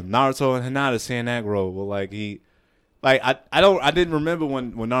growing. Naruto and Hinata seeing that grow. Well, like I didn't remember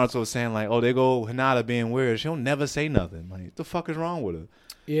when Naruto was saying like, oh, they go Hinata being weird. She'll never say nothing. Like, what the fuck is wrong with her?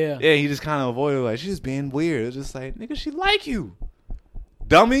 Yeah. Yeah, he just kind of avoided like she's just being weird. It's just like, nigga, she like you.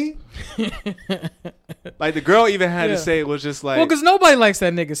 Dummy. Like the girl even had to say it was just like, well, because nobody likes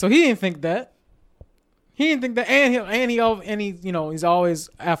that nigga, so he didn't think that. He didn't think that, and he you know, he's always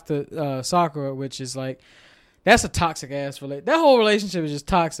after Sakura, which is like, that's a toxic ass relationship. That whole relationship is just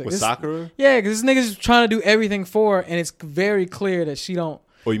toxic. With Sakura? Yeah, because this nigga's trying to do everything for her, and it's very clear that she don't.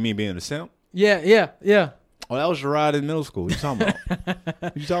 Oh, you mean being a simp? Yeah. Oh, that was Gerard in middle school. What you talking about?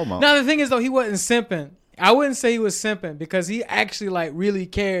 What you talking about? Now the thing is though, he wasn't simping. I wouldn't say he was simping because he actually like really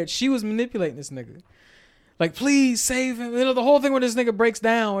cared. She was manipulating this nigga. Like, please save him. You know, the whole thing where this nigga breaks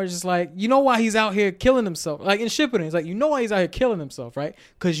down where it's just like, you know why he's out here killing himself. Like in Shippuden, it's like, you know why he's out here killing himself, right?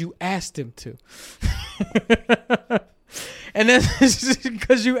 Because you asked him to. And then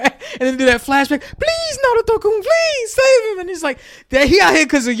because and then do that flashback, please Naruto-kun, please save him. And he's like, he out here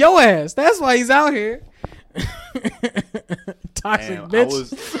because of your ass. That's why he's out here. Toxic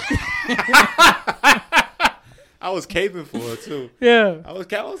bitch. I was caping for her too. Yeah. I was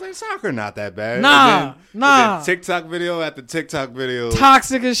like, Sakura not that bad. Nah. And then TikTok video after TikTok video.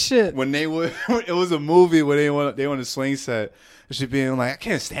 Toxic as shit. When it was a movie where they want a swing set. She being like, I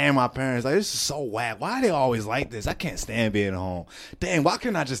can't stand my parents. Like, this is so whack. Why are they always like this? I can't stand being home. Dang, why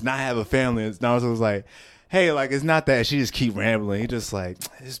couldn't I just not have a family? And Naruto was like, hey, like, it's not that. She just keep rambling. He just like,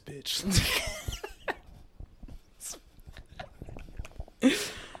 this bitch.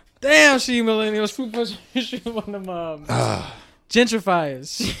 Damn, she millennials. She one of them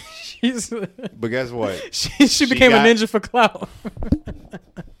gentrifiers. She's. But guess what? She became a ninja for clout.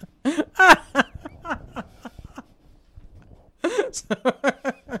 So,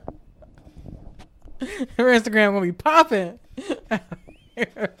 her Instagram gonna be popping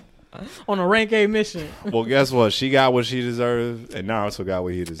on a rank A mission. Well, guess what? She got what she deserved, and Naruto got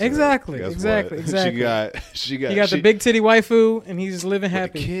what he deserved. Exactly. She got the big titty waifu, and he's living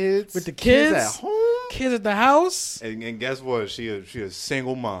happy with the kids at home, kids at the house. And guess what? She a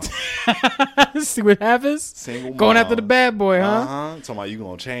single mom. See what happens? Single mom. Going after the bad boy, huh? Talking about you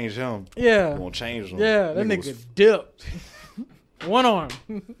gonna change him. Yeah. You gonna change him. Yeah, that nigga dipped. One arm.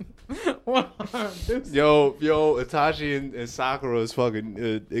 One arm. Yo, Itachi and Sakura is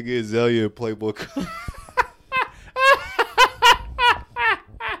fucking nigga Zelia in Playbook.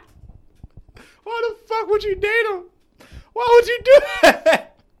 Why the fuck would you date him? Why would you do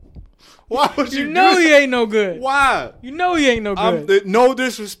that? Why would you know he ain't no good. Why? You know he ain't no good. No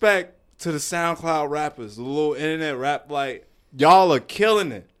disrespect to the SoundCloud rappers, the little internet rap, like, y'all are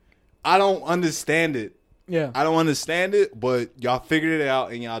killing it. I don't understand it. Yeah. I don't understand it, but y'all figured it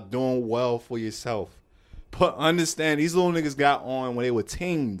out and y'all doing well for yourself. But understand, these little niggas got on when they were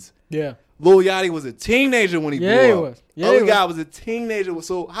teens. Yeah. Lil Yachty was a teenager when he blew up. He was. Yeah, Other guy was a teenager.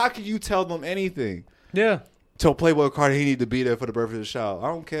 So how can you tell them anything? Yeah. Tell Playboy Cardi he need to be there for the birthday of the child. I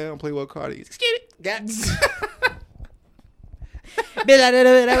don't care. I'm Playboy Cardi. Excuse me.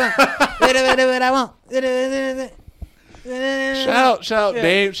 Shout out,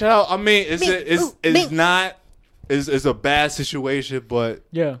 Dave. Shout out. I mean, it's a bad situation, but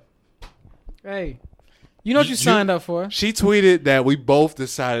yeah. Hey, you know what you signed up for? She tweeted that we both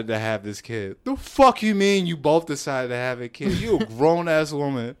decided to have this kid. The fuck you mean you both decided to have a kid? You a grown ass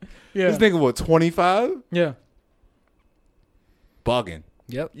woman. Yeah. This nigga what, 25? Yeah. Bugging.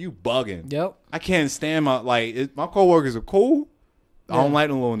 Yep. You bugging. Yep. I can't stand my coworkers are cool. Yeah. I don't like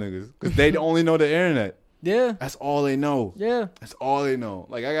them little niggas because they only know the internet. Yeah. That's all they know. Yeah. That's all they know.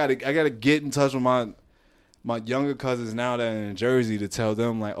 Like I gotta get in touch with my younger cousins now that are in Jersey to tell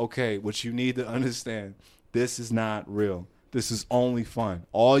them like, okay, what you need to understand, this is not real. This is only fun.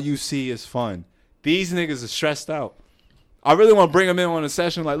 All you see is fun. These niggas are stressed out. I really want to bring them in on a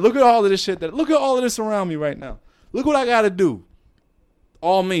session like, look at all of this shit look at all of this around me right now. Look what I gotta do.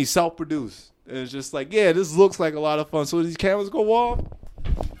 All me, self-produced. And it's just like, yeah, this looks like a lot of fun. So these cameras go off.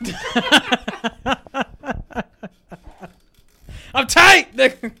 I'm tight,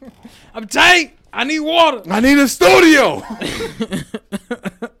 nigga. I'm tight. I need water. I need a studio.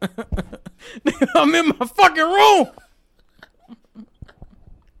 I'm in my fucking room.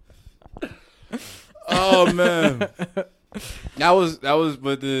 Oh man. That was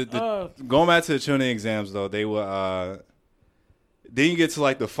but the going back to the tuning exams though, they were then you get to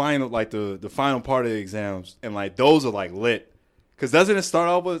like the final part of the exams and like those are like lit. Because doesn't it start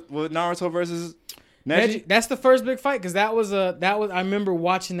off with Naruto versus Neji? That's the first big fight because that was I remember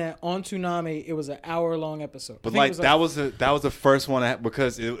watching that on Toonami. It was an hour-long episode. But that was the first one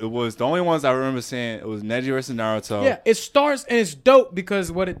because it was the only ones I remember seeing. It was Neji versus Naruto. Yeah, it starts and it's dope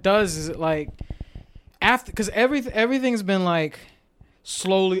because what it does is it like after because everything's been like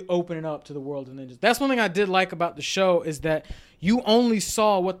slowly opening up to the world of ninjas. That's one thing I did like about the show is that you only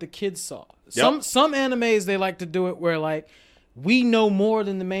saw what the kids saw. Yep. Some animes they like to do it where like we know more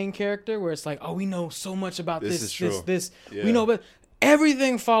than the main character, where it's like, oh, we know so much about this. Yeah. We know, but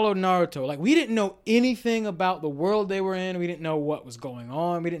everything followed Naruto. Like we didn't know anything about the world they were in. We didn't know what was going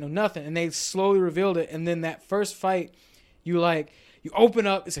on. We didn't know nothing, and they slowly revealed it. And then that first fight, you open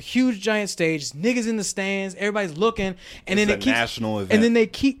up. It's a huge giant stage. It's niggas in the stands. Everybody's looking, and then it keeps national event. And then they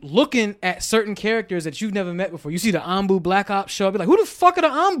keep looking at certain characters that you've never met before. You see the Anbu Black Ops show up. You're like, who the fuck are the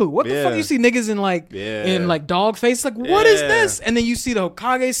Anbu? What the fuck? You see niggas in like dog face. Like, what is this? And then you see the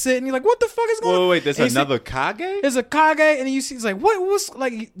Hokage sitting. You're like, what the fuck is going on? Wait, there's another Kage? There's a Kage, and then you see it's like, what's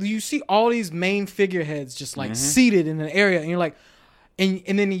like? You see all these main figureheads just like seated in an area, and you're like.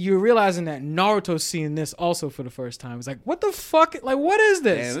 And then you're realizing that Naruto's seeing this also for the first time. It's like, what the fuck? Like, what is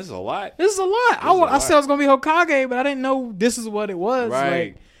this? Man, this is a lot. This is a lot. I said I was going to be Hokage, but I didn't know this is what it was.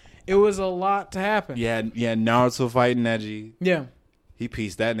 Right. Like, it was a lot to happen. Yeah, Naruto fighting Neji. Yeah. He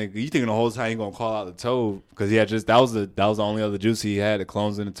pieced that nigga. You thinking the whole time he gonna call out the Toad because that was the only other juice he had, the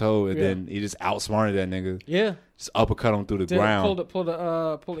clones in the Toad, and then he just outsmarted that nigga. Yeah. Just uppercut him through the ground.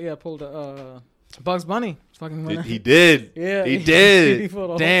 Pulled the Bugs Bunny. Fucking he did. Yeah. He did. He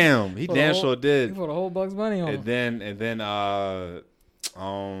damn sure did. He put a whole Bugs Bunny on him. And then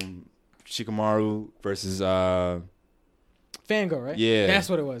Shikamaru versus Fango, right? Yeah. That's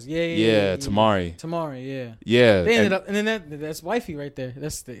what it was. Yeah. Tamari. Yeah. Yeah. They ended up, and then that's wifey right there.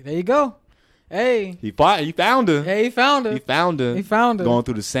 There you go. Hey. He found her. Hey, he found her. He found her. Going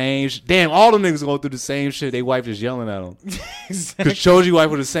through the same damn, all them niggas going through the same shit. They wife just yelling at him. Exactly. Because Choji wife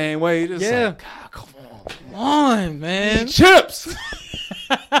was the same way. Just like, God, come on, man. Chips.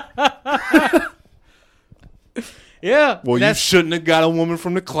 Yeah. Well, you shouldn't have got a woman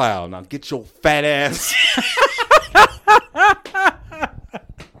from the cloud. Now get your fat ass.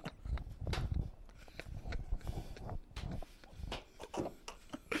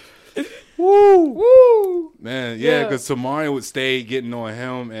 Woo. Man, yeah, because Tamari would stay getting on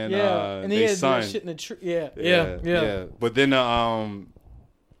him and and they son. Shit in the tree. Yeah. But then and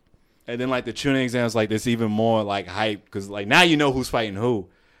then like the tuning exams, like there's even more like hype because like now you know who's fighting who.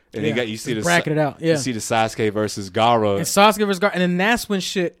 And then you see the bracket it out. Yeah. You see the Sasuke versus Gaara. And Sasuke versus Gaara, and then that's when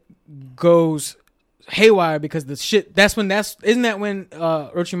shit goes haywire because isn't that when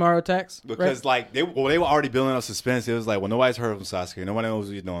Orochimaru attacks? Because like they were already building up suspense. It was like, well, nobody's heard from Sasuke. Nobody knows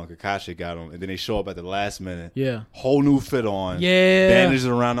what he's doing. Kakashi got him, and then they show up at the last minute. Yeah, whole new fit on. Yeah, bandages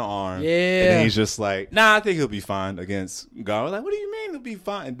around the arm. Yeah, and then he's just like, nah, I think he'll be fine against Gaara. Like, what do you mean he'll be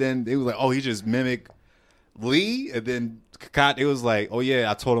fine? And then they was like, oh, he just mimicked Lee, and then it was like, oh yeah,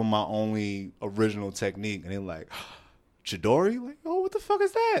 I told him my only original technique, and they were like, Chidori? Like, oh, what the fuck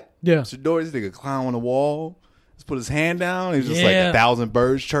is that? Yeah. Chidori's nigga climb on the wall, just put his hand down, he's just like 1,000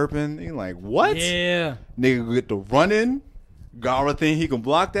 birds chirping. He's like, what? Yeah. Nigga get the running. Gaara think he can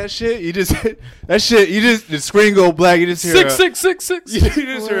block that shit. You just that shit. You just the screen go black. You just hear 6. You just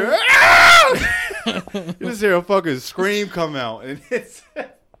hear you just hear a fucking scream come out, and it's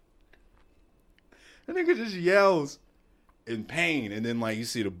that nigga just yells in pain, and then like you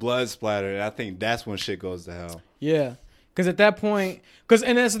see the blood splatter, and I think that's when shit goes to hell. Yeah, because at that point,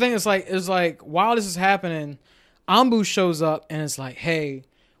 and that's the thing. It's like while this is happening, Anbu shows up, and it's like, hey,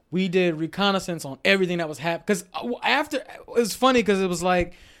 we did reconnaissance on everything that was happening. Because after, it was funny because it was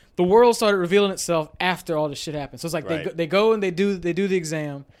like the world started revealing itself after all this shit happened. So it's like they go and they do the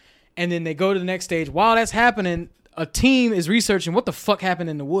exam, and then they go to the next stage. While that's happening, a team is researching what the fuck happened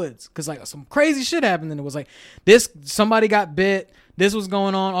in the woods because like some crazy shit happened, and it was like somebody got bit. This was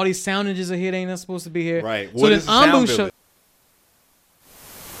going on. All these soundages are here. They ain't not supposed to be here. Right. So then Anbu showed.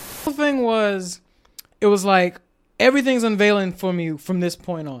 The thing was, it was like everything's unveiling for me from this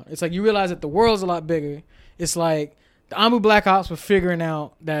point on. It's like you realize that the world's a lot bigger. It's like the Anbu Black Ops were figuring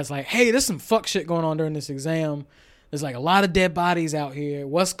out that it's like, hey, there's some fuck shit going on during this exam. There's like a lot of dead bodies out here.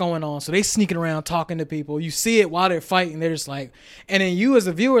 What's going on? So they sneaking around talking to people. You see it while they're fighting. They're just like, and then you as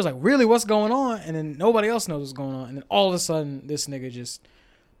a viewer is like, really, what's going on? And then nobody else knows what's going on. And then all of a sudden, this nigga just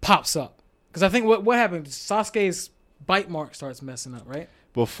pops up. Because I think what happened, Sasuke's bite mark starts messing up, right?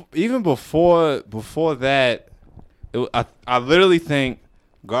 Even before that, I literally think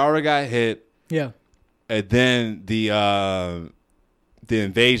Gaara got hit. Yeah. And then the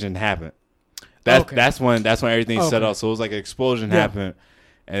invasion happened. That's when everything set Okay. up. So it was like an explosion Yeah. happened,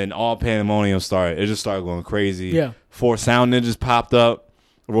 and then all pandemonium started. It just started going crazy. Yeah. 4 sound ninjas popped up.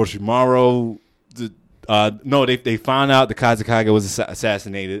 Orochimaru. No, they found out the Kazekage was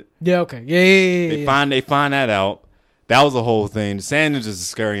assassinated. Yeah. Okay. Yeah. They find that out. That was the whole thing. The sand ninjas is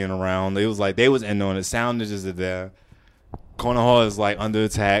scurrying around. They was like they was ending on it. Sound ninjas are there. Konoha is like under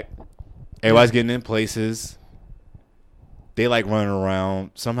attack. Everybody's getting in places. They like running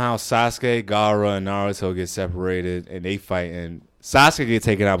around. Somehow Sasuke, Gaara, and Naruto get separated and they fight. And Sasuke get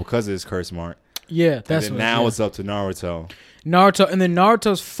taken out because of his curse mark. Yeah. That's and then what, now yeah. it's up to Naruto. And then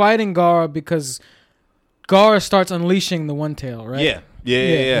Naruto's fighting Gaara because Gaara starts unleashing the One Tail, right? Yeah.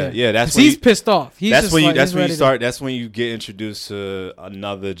 That's 'Cause when he's pissed off. He's that's just when you like, that's he's when you ready start. That's when you get introduced to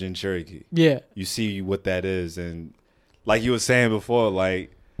another Jinchuriki. Yeah. You see what that is, and like you were saying before,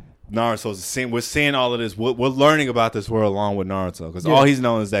 like Naruto's seeing. We're seeing all of this. We're learning about this world along with Naruto because all he's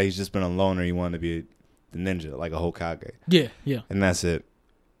known is that he's just been a loner. He wanted to be the ninja, like a Hokage. Yeah. And that's it.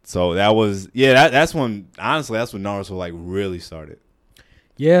 So that was that's when honestly that's when Naruto like really started.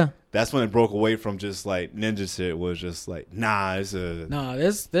 Yeah. That's when it broke away from just like ninja shit. Was just like there's a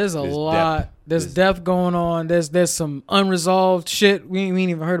lot. There's depth going on. There's some unresolved shit. We ain't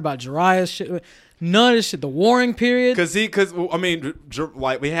even heard about Jiraiya's shit. None of this shit. The warring period. Because I mean,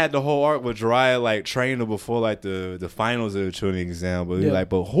 like we had the whole arc with Jiraiya like training before like the finals of the Chunin exam. But you're like,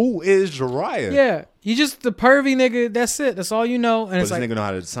 but who is Jiraiya? Yeah, he just the pervy nigga. That's it. That's all you know. And but it's this like, nigga know how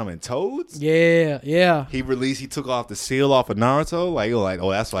to summon toads. Yeah. He took off the seal off of Naruto. Like you're like,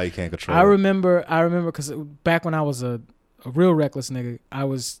 oh, that's why he can't control. I remember because back when I was a real reckless nigga, I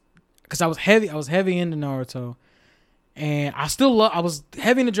was heavy into Naruto. And I was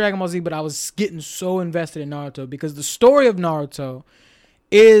heavy into Dragon Ball Z, but I was getting so invested in Naruto because the story of Naruto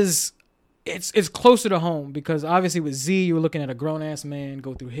it's closer to home because obviously with Z, you were looking at a grown-ass man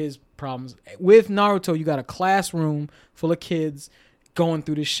go through his problems. With Naruto, you got a classroom full of kids going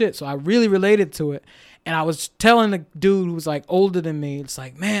through this shit. So I really related to it. And I was telling the dude who was like older than me, it's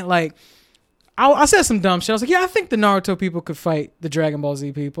like, man, like, I said some dumb shit. I was like, yeah, I think the Naruto people could fight the Dragon Ball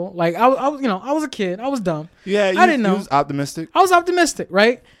Z people. Like, I was a kid. I was dumb. Yeah, I didn't know. You was optimistic. I was optimistic,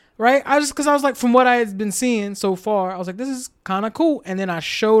 right? Because I was like, from what I had been seeing so far, I was like, this is kind of cool. And then I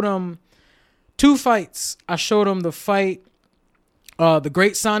showed him 2 fights. I showed him the fight,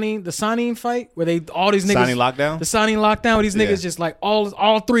 the Sanin fight, where all these niggas. Sanin lockdown? The Sanin lockdown, where these niggas just like,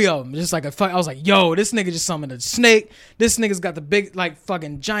 all 3 of them, just like a fight. I was like, yo, this nigga just summoned a snake. This nigga's got the big, like,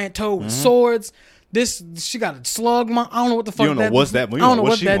 fucking giant toe with swords. She got a slug. I don't know what the fuck. You don't know what's that. You don't know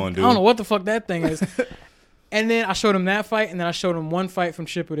what she gonna do. I don't know what the fuck that thing is. And then I showed him that fight, and then I showed him one fight from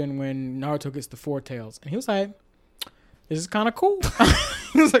Shippuden when Naruto gets the 4 tails, and he was like, "This is kind of cool."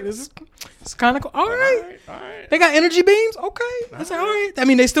 He was like, "This is kind of cool." All right. They got energy beams. Okay, I was like, all right. I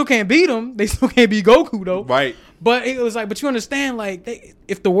mean, they still can't beat him. They still can't beat Goku though. Right. But it was like, but you understand, like,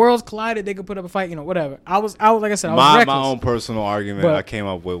 if the worlds collided, they could put up a fight. Whatever. I was like I said, I was reckless. My own personal argument I came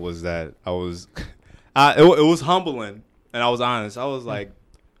up with was that it was humbling, and I was honest. I was like,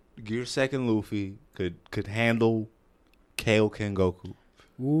 Gear Second Luffy could handle Kaioken Goku.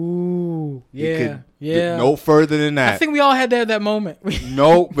 Ooh, yeah. No further than that. I think we all had that moment.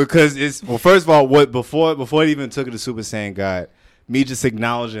 No, because first of all, before it even took it to Super Saiyan God, me just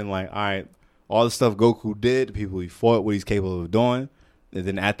acknowledging like, all right, all the stuff Goku did, the people he fought, what he's capable of doing, and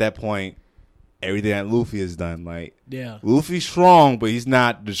then at that point, everything that Luffy has done, like, Luffy's strong, but he's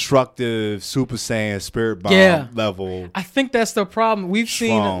not destructive Super Saiyan Spirit Bomb level. I think that's the problem. We've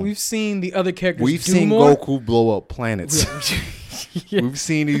seen the other characters. We've seen more. Goku blow up planets. We've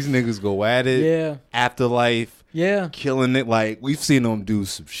seen these niggas go at it. Yeah. Afterlife. Yeah. Killing it. Like, we've seen them do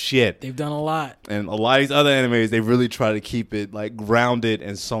some shit. They've done a lot. And a lot of these other animes, they really try to keep it like grounded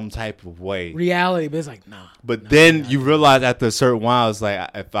in some type of way. Reality, but it's like, nah. But then you realize after a certain while, it's like,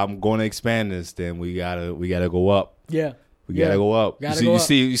 if I'm going to expand this, then we gotta go up. Yeah. We gotta go up. You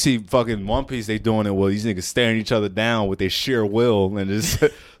see fucking One Piece, they doing it well. These niggas staring each other down with their sheer will, and it's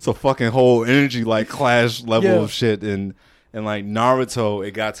a fucking whole energy like clash level of shit. And like Naruto,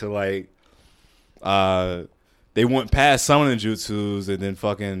 it got to like they went past some of the jutsus, and then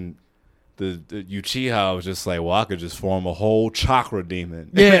fucking the Uchiha was just like, well, I could just form a whole chakra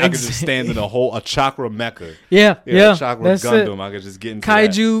demon. Yeah, I could just stand in a chakra mecha. Yeah. Chakra that's Gundam. It. I could just get into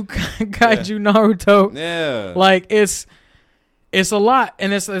Kaiju Naruto. Yeah. Like it's a lot,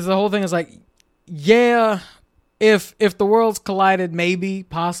 and it's the whole thing is like, if the worlds collided, maybe,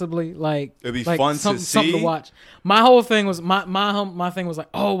 possibly, like it'd be like fun something to watch. My whole thing was my thing was like,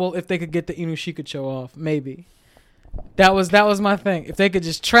 oh well, if they could get the Inushika off, maybe. That was my thing. If they could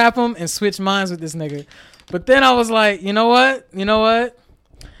just trap him and switch minds with this nigga. But then I was like, you know what?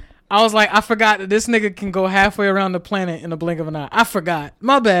 I was like, I forgot that this nigga can go halfway around the planet in a blink of an eye. I forgot.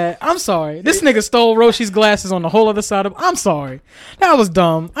 My bad. I'm sorry. This nigga stole Roshi's glasses on the whole other side of. I'm sorry. That was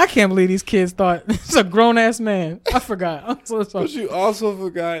dumb. I can't believe these kids thought it's a grown ass man. I forgot. I'm so sorry. But you also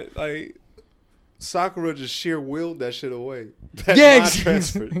forgot, like, Sakura just sheer willed that shit away. That mind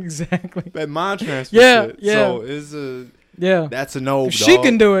transfer. Exactly. That mind transfer. Yeah, shit. yeah. So it's a. Yeah. That's a no. If she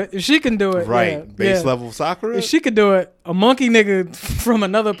can do it, right? Yeah, Base level Sakura. If she could do it, a monkey nigga from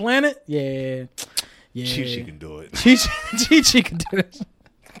another planet, yeah. Chi can do it. Chi can do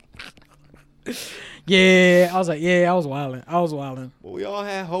it. Yeah, I was like, I was wilding. Well, we all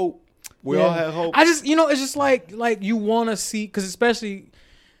had hope. We all had hope. I just, it's just like you want to see, because especially,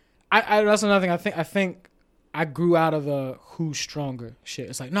 I that's another thing. I think I grew out of the who's stronger shit.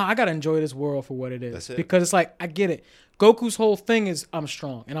 It's like, no, I gotta enjoy this world for what it is. That's it. Because it's like, I get it. Goku's whole thing is I'm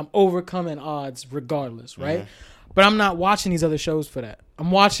strong and I'm overcoming odds regardless, right? Mm-hmm. But I'm not watching these other shows for that. I'm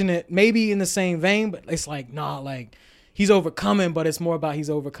watching it maybe in the same vein, but it's like, nah, like he's overcoming, but it's more about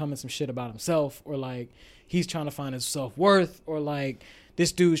he's overcoming some shit about himself, or like he's trying to find his self-worth, or like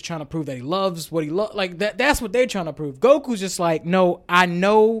this dude's trying to prove that he loves what he loves. Like that's what they're trying to prove. Goku's just like, no, I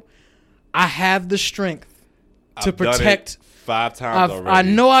know I have the strength to protect. 5 times already. I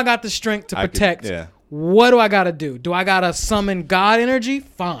know I got the strength to protect. Yeah. What do I got to do? Do I got to summon God energy?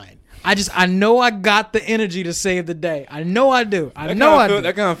 Fine. I know I got the energy to save the day. I know I do. I know I do.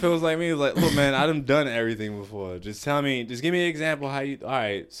 That kind of feels like me. It's like, look, man, I done everything before. Just give me an example how you, all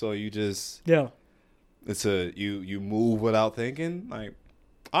right, so you just, you move without thinking. Like,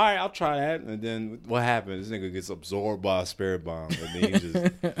 all right, I'll try that. And then what happens? This nigga gets absorbed by a spirit bomb. And then he just,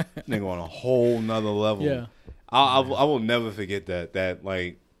 nigga on a whole nother level. Yeah. I will never forget that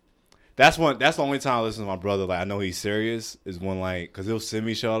like, that's the only time I listen to my brother. Like, I know he's serious. Is when, like, because he'll send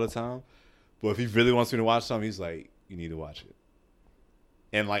me shit all the time. But if he really wants me to watch something, he's like, you need to watch it.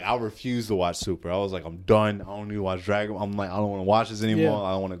 And like, I refuse to watch Super. I was like, I'm done. I don't need to watch Dragon. I'm like, I don't want to watch this anymore. Yeah.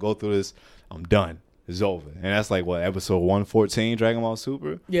 I don't want to go through this. I'm done. It's over. And that's like what, episode 114, Dragon Ball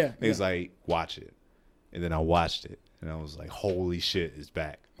Super. Yeah. He's like, watch it. And then I watched it, and I was like, holy shit, it's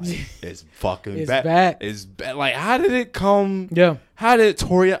back. Like, it's fucking back. It's back. Like, how did it come? Yeah. How did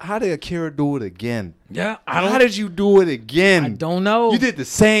Akira do it again? Yeah. How did you do it again? I don't know. You did the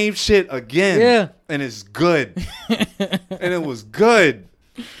same shit again. Yeah. And it's good. And it was good.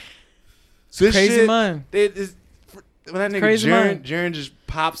 This crazy shit, mind. When that nigga Jiren just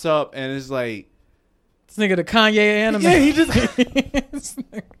pops up and it's like, this nigga the Kanye anime. Yeah, he just.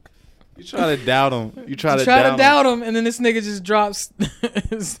 You try to doubt him. You try to doubt him, and then this nigga just drops.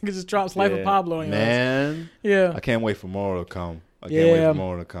 Life of Pablo. On your man. ass. Yeah. I can't wait for Moro to come. But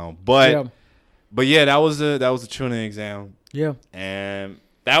yeah, that was the Chunin exam. Yeah. And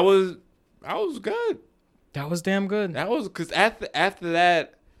that was good. That was damn good. That was because after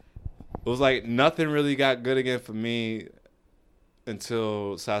that, it was like nothing really got good again for me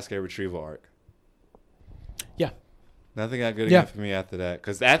until Sasuke retrieval arc. Yeah. Nothing got good again for me after that.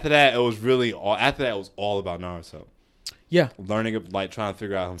 Because after that, it was all about Naruto. Yeah. Learning, like, trying to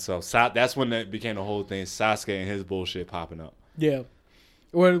figure out himself. That's when it became the whole thing, Sasuke and his bullshit popping up. Yeah.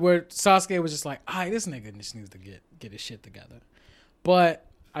 Where Sasuke was just like, all right, this nigga just needs to get his shit together. But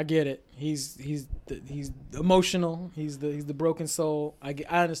I get it. He's emotional. He's the broken soul. I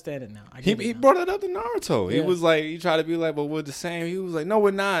understand it now. He brought it up to Naruto. Yeah. He was like, he tried to be like, but we're the same. He was like, no,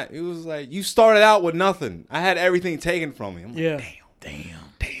 we're not. He was like, you started out with nothing. I had everything taken from me. I'm like, damn.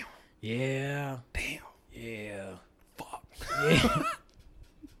 Yeah. Damn. Yeah. Fuck.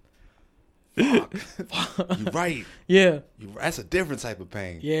 Yeah. Fuck. You're right. Yeah. That's a different type of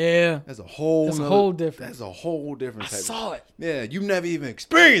pain. Yeah. That's a whole different. That's a whole different type. I saw it. Yeah, you never even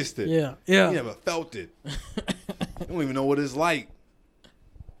experienced it. Yeah. You never felt it. You don't even know what it's like.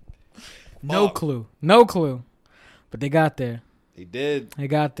 No clue. But they got there. They did. They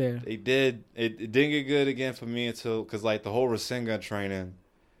got there. They did. It didn't get good again for me until, because like the whole Rasengan training,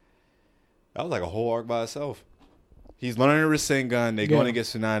 that was like a whole arc by itself. He's learning the Rasengan. They're going to get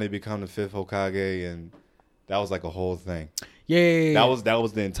Tsunade to become the 5th Hokage, and that was like a whole thing. Yeah. That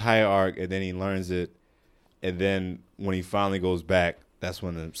was the entire arc, and then he learns it, and then when he finally goes back, that's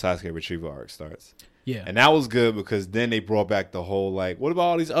when the Sasuke retrieval arc starts. Yeah. And that was good because then they brought back the whole, like, what about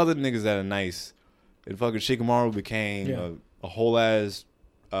all these other niggas that are nice? And fucking Shikamaru became a whole ass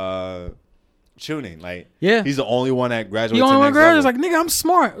Chunin. Like, he's the only one that graduated. The only one graduated. Like, nigga, I'm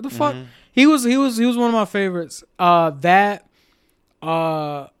smart. What the fuck? He was one of my favorites. Yeah,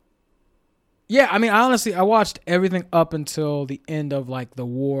 I mean, honestly, I watched everything up until the end of like the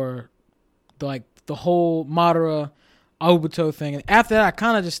war, like the whole Madara, Obito thing. And after that, I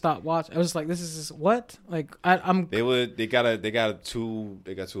kind of just stopped watching. I was like, this is just, what? Like, They got too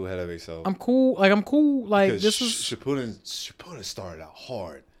ahead of themselves. I'm cool. Like, Because this was Shippuden started out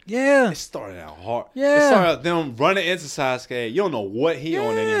hard. Yeah. It started out hard. Yeah. It started out them running into Sasuke. You don't know what he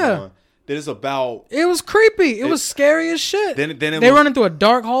on anymore. Then it's about. It was creepy. It was scary as shit. Then they run into a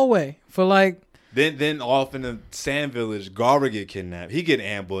dark hallway for like. Then off in the sand village, Gara get kidnapped. He get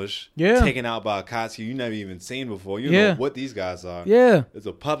ambushed. Yeah. Taken out by Akatsuki you never even seen before. You know what these guys are. Yeah. It's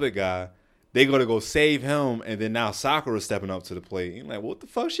a puppet guy. They go save him, and then now Sakura's stepping up to the plate. You're like, what the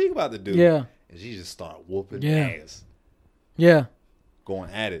fuck she about to do? Yeah. And she just start whooping ass. Yeah.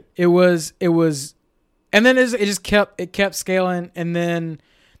 Going at it. It was, and then it kept scaling, and then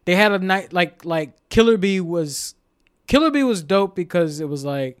they had a night like Killer Bee was dope because it was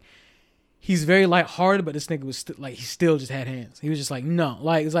like he's very lighthearted, but this nigga was he still just had hands. He was just like no,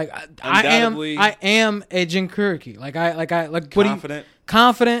 like it's like I am a Jinchuriki.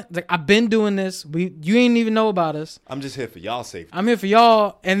 Confident. Like I've been doing this. You ain't even know about us. I'm just here for y'all safety. I'm here for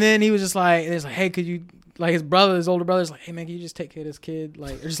y'all. And then he was just like, hey, could you? Like his older brother's like, hey man, can you just take care of this kid?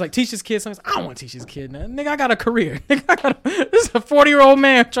 Like, or just like teach this kid something. I don't want to teach this kid, man. Nigga, I got a career. This is a 40-year-old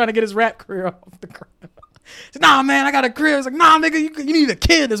man trying to get his rap career off the ground. Said, nah, man, I got a career. It's like, nah, nigga, you need a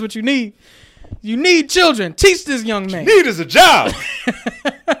kid. That's what you need. You need children. Teach this young man. What you need is a job.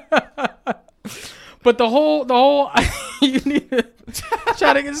 But the whole you need to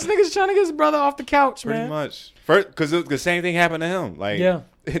try to get this nigga's trying to get his brother off the couch, Pretty man. much. First, because the same thing happened to him. Like,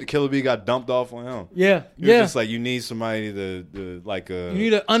 Killer Bee got dumped off on him. Yeah, You're just like, you need somebody to like you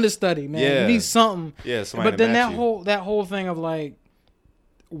need an understudy, man. Yeah. You need something. Yeah, somebody. But then that whole thing of like,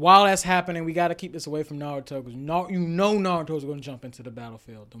 while that's happening, we got to keep this away from Naruto because Naruto's going to jump into the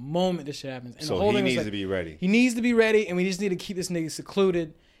battlefield the moment this shit happens. And so the whole he thing needs to be ready. He needs to be ready, and we just need to keep this nigga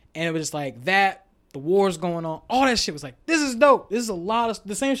secluded. And it was just like that. The war's going on. All that shit was like, this is dope. This is a lot of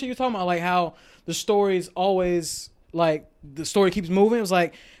the same shit you're talking about. Like how the story's always like the story keeps moving. It was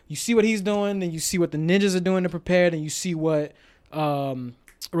like you see what he's doing, then you see what the ninjas are doing to prepare, then you see what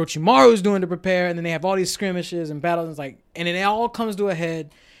Orochimaru is doing to prepare, and then they have all these skirmishes and battles. And it's like, and then it all comes to a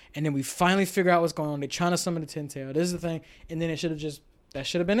head, and then we finally figure out what's going on. They're trying to summon the Ten Tail. This is the thing, and then that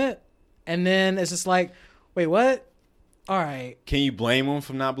should have been it. And then it's just like, wait, what? All right. Can you blame him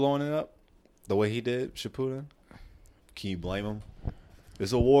for not blowing it up the way he did, Shippuden? Can you blame him?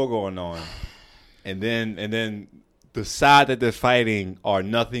 There's a war going on, and then the side that they're fighting are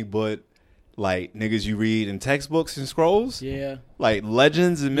nothing but like niggas you read in textbooks and scrolls. Yeah, like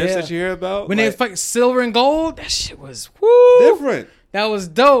legends and myths that you hear about. When like, they fight silver and gold, that shit was different. That was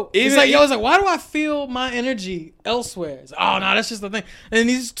dope. It's like, I was like, why do I feel my energy elsewhere? It's like, oh no, that's just the thing. And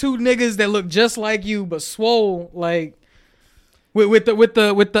these two niggas that look just like you but swole, like with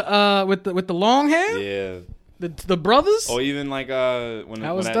the long hair. Yeah. The brothers? Or even like when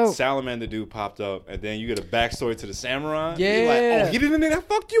that salamander dude popped up, and then you get a backstory to the samurai. Yeah. You're like, oh, he didn't that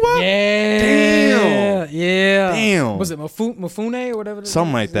fucked you up? Yeah. Damn. Was it Mifune or whatever?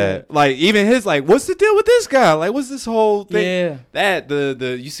 Something like that. Yeah. Like even his like, what's the deal with this guy? Like, what's this whole thing? Yeah. That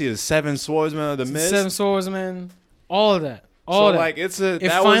the you see the seven swordsmen of the mist. Seven swordsmen. All of that. Like it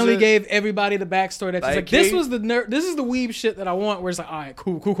finally gave everybody the backstory that like this was this is the weeb shit that I want. Where it's like, all right,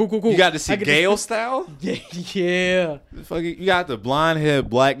 cool. You got to see Gale style. Yeah. You got the blonde haired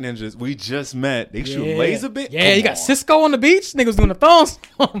black ninjas we just met. They shoot laser beam. Yeah, you got Cisco on the beach. Niggas doing the thong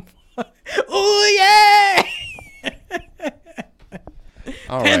stomp. Oh yeah.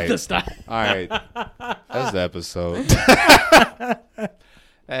 All Panther right. style. All right. That's the episode.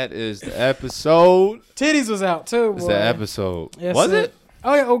 That is the episode. Titties was out too. It's the episode. Yes, was it?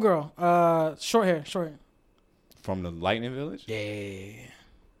 Oh yeah, old girl. Short hair. From the Lightning Village? Yeah.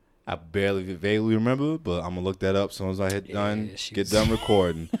 I vaguely remember, but I'm gonna look that up as soon as I get done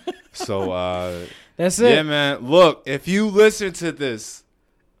recording. So that's it. Yeah, man. Look, if you listen to this,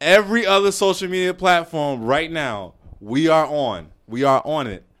 every other social media platform right now, we are on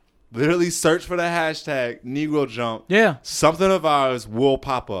it. Literally search for the hashtag Negro Jump. Yeah. Something of ours will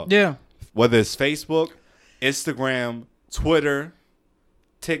pop up. Yeah. Whether it's Facebook, Instagram, Twitter,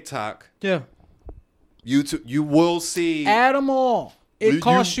 TikTok. Yeah. YouTube. You will see. Add them all. It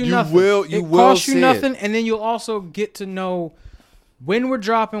costs you nothing. It will cost you nothing. And then you'll also get to know when we're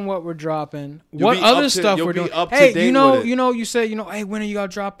dropping, what we're dropping, what other stuff we're doing. Hey, you said, hey, when are you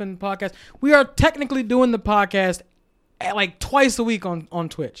guys dropping podcast? We are technically doing the podcast like twice a week on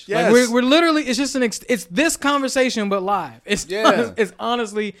Twitch. Yes. Like we're literally, it's just it's this conversation but live. It's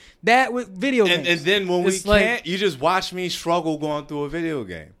honestly that with video games. And then when we can't, you just watch me struggle going through a video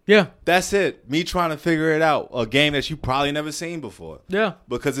game. Yeah. That's it. Me trying to figure it out. A game that you probably never seen before. Yeah.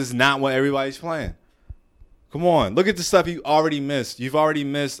 Because it's not what everybody's playing. Come on, look at the stuff you already missed. You've already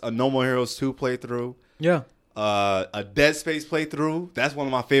missed a No More Heroes 2 playthrough. Yeah. A Dead Space playthrough. That's one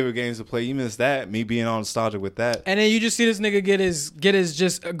of my favorite games to play. You missed that. Me being all nostalgic with that. And then you just see this nigga get his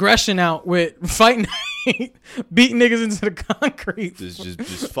just aggression out with fighting, beating niggas into the concrete.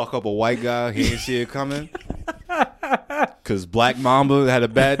 Just fuck up a white guy. He didn't see it coming. Cause Black Mamba had a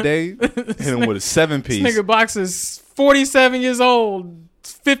bad day. Hit him with a 7-piece. This nigga boxes 47 years old,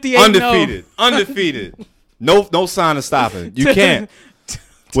 58 undefeated. No sign of stopping. You can't.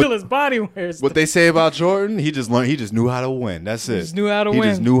 Till his body wears. What they say about Jordan, he just learned. He just knew how to win. That's it. He just knew how to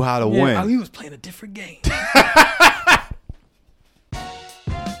win. Oh, he was playing a different game.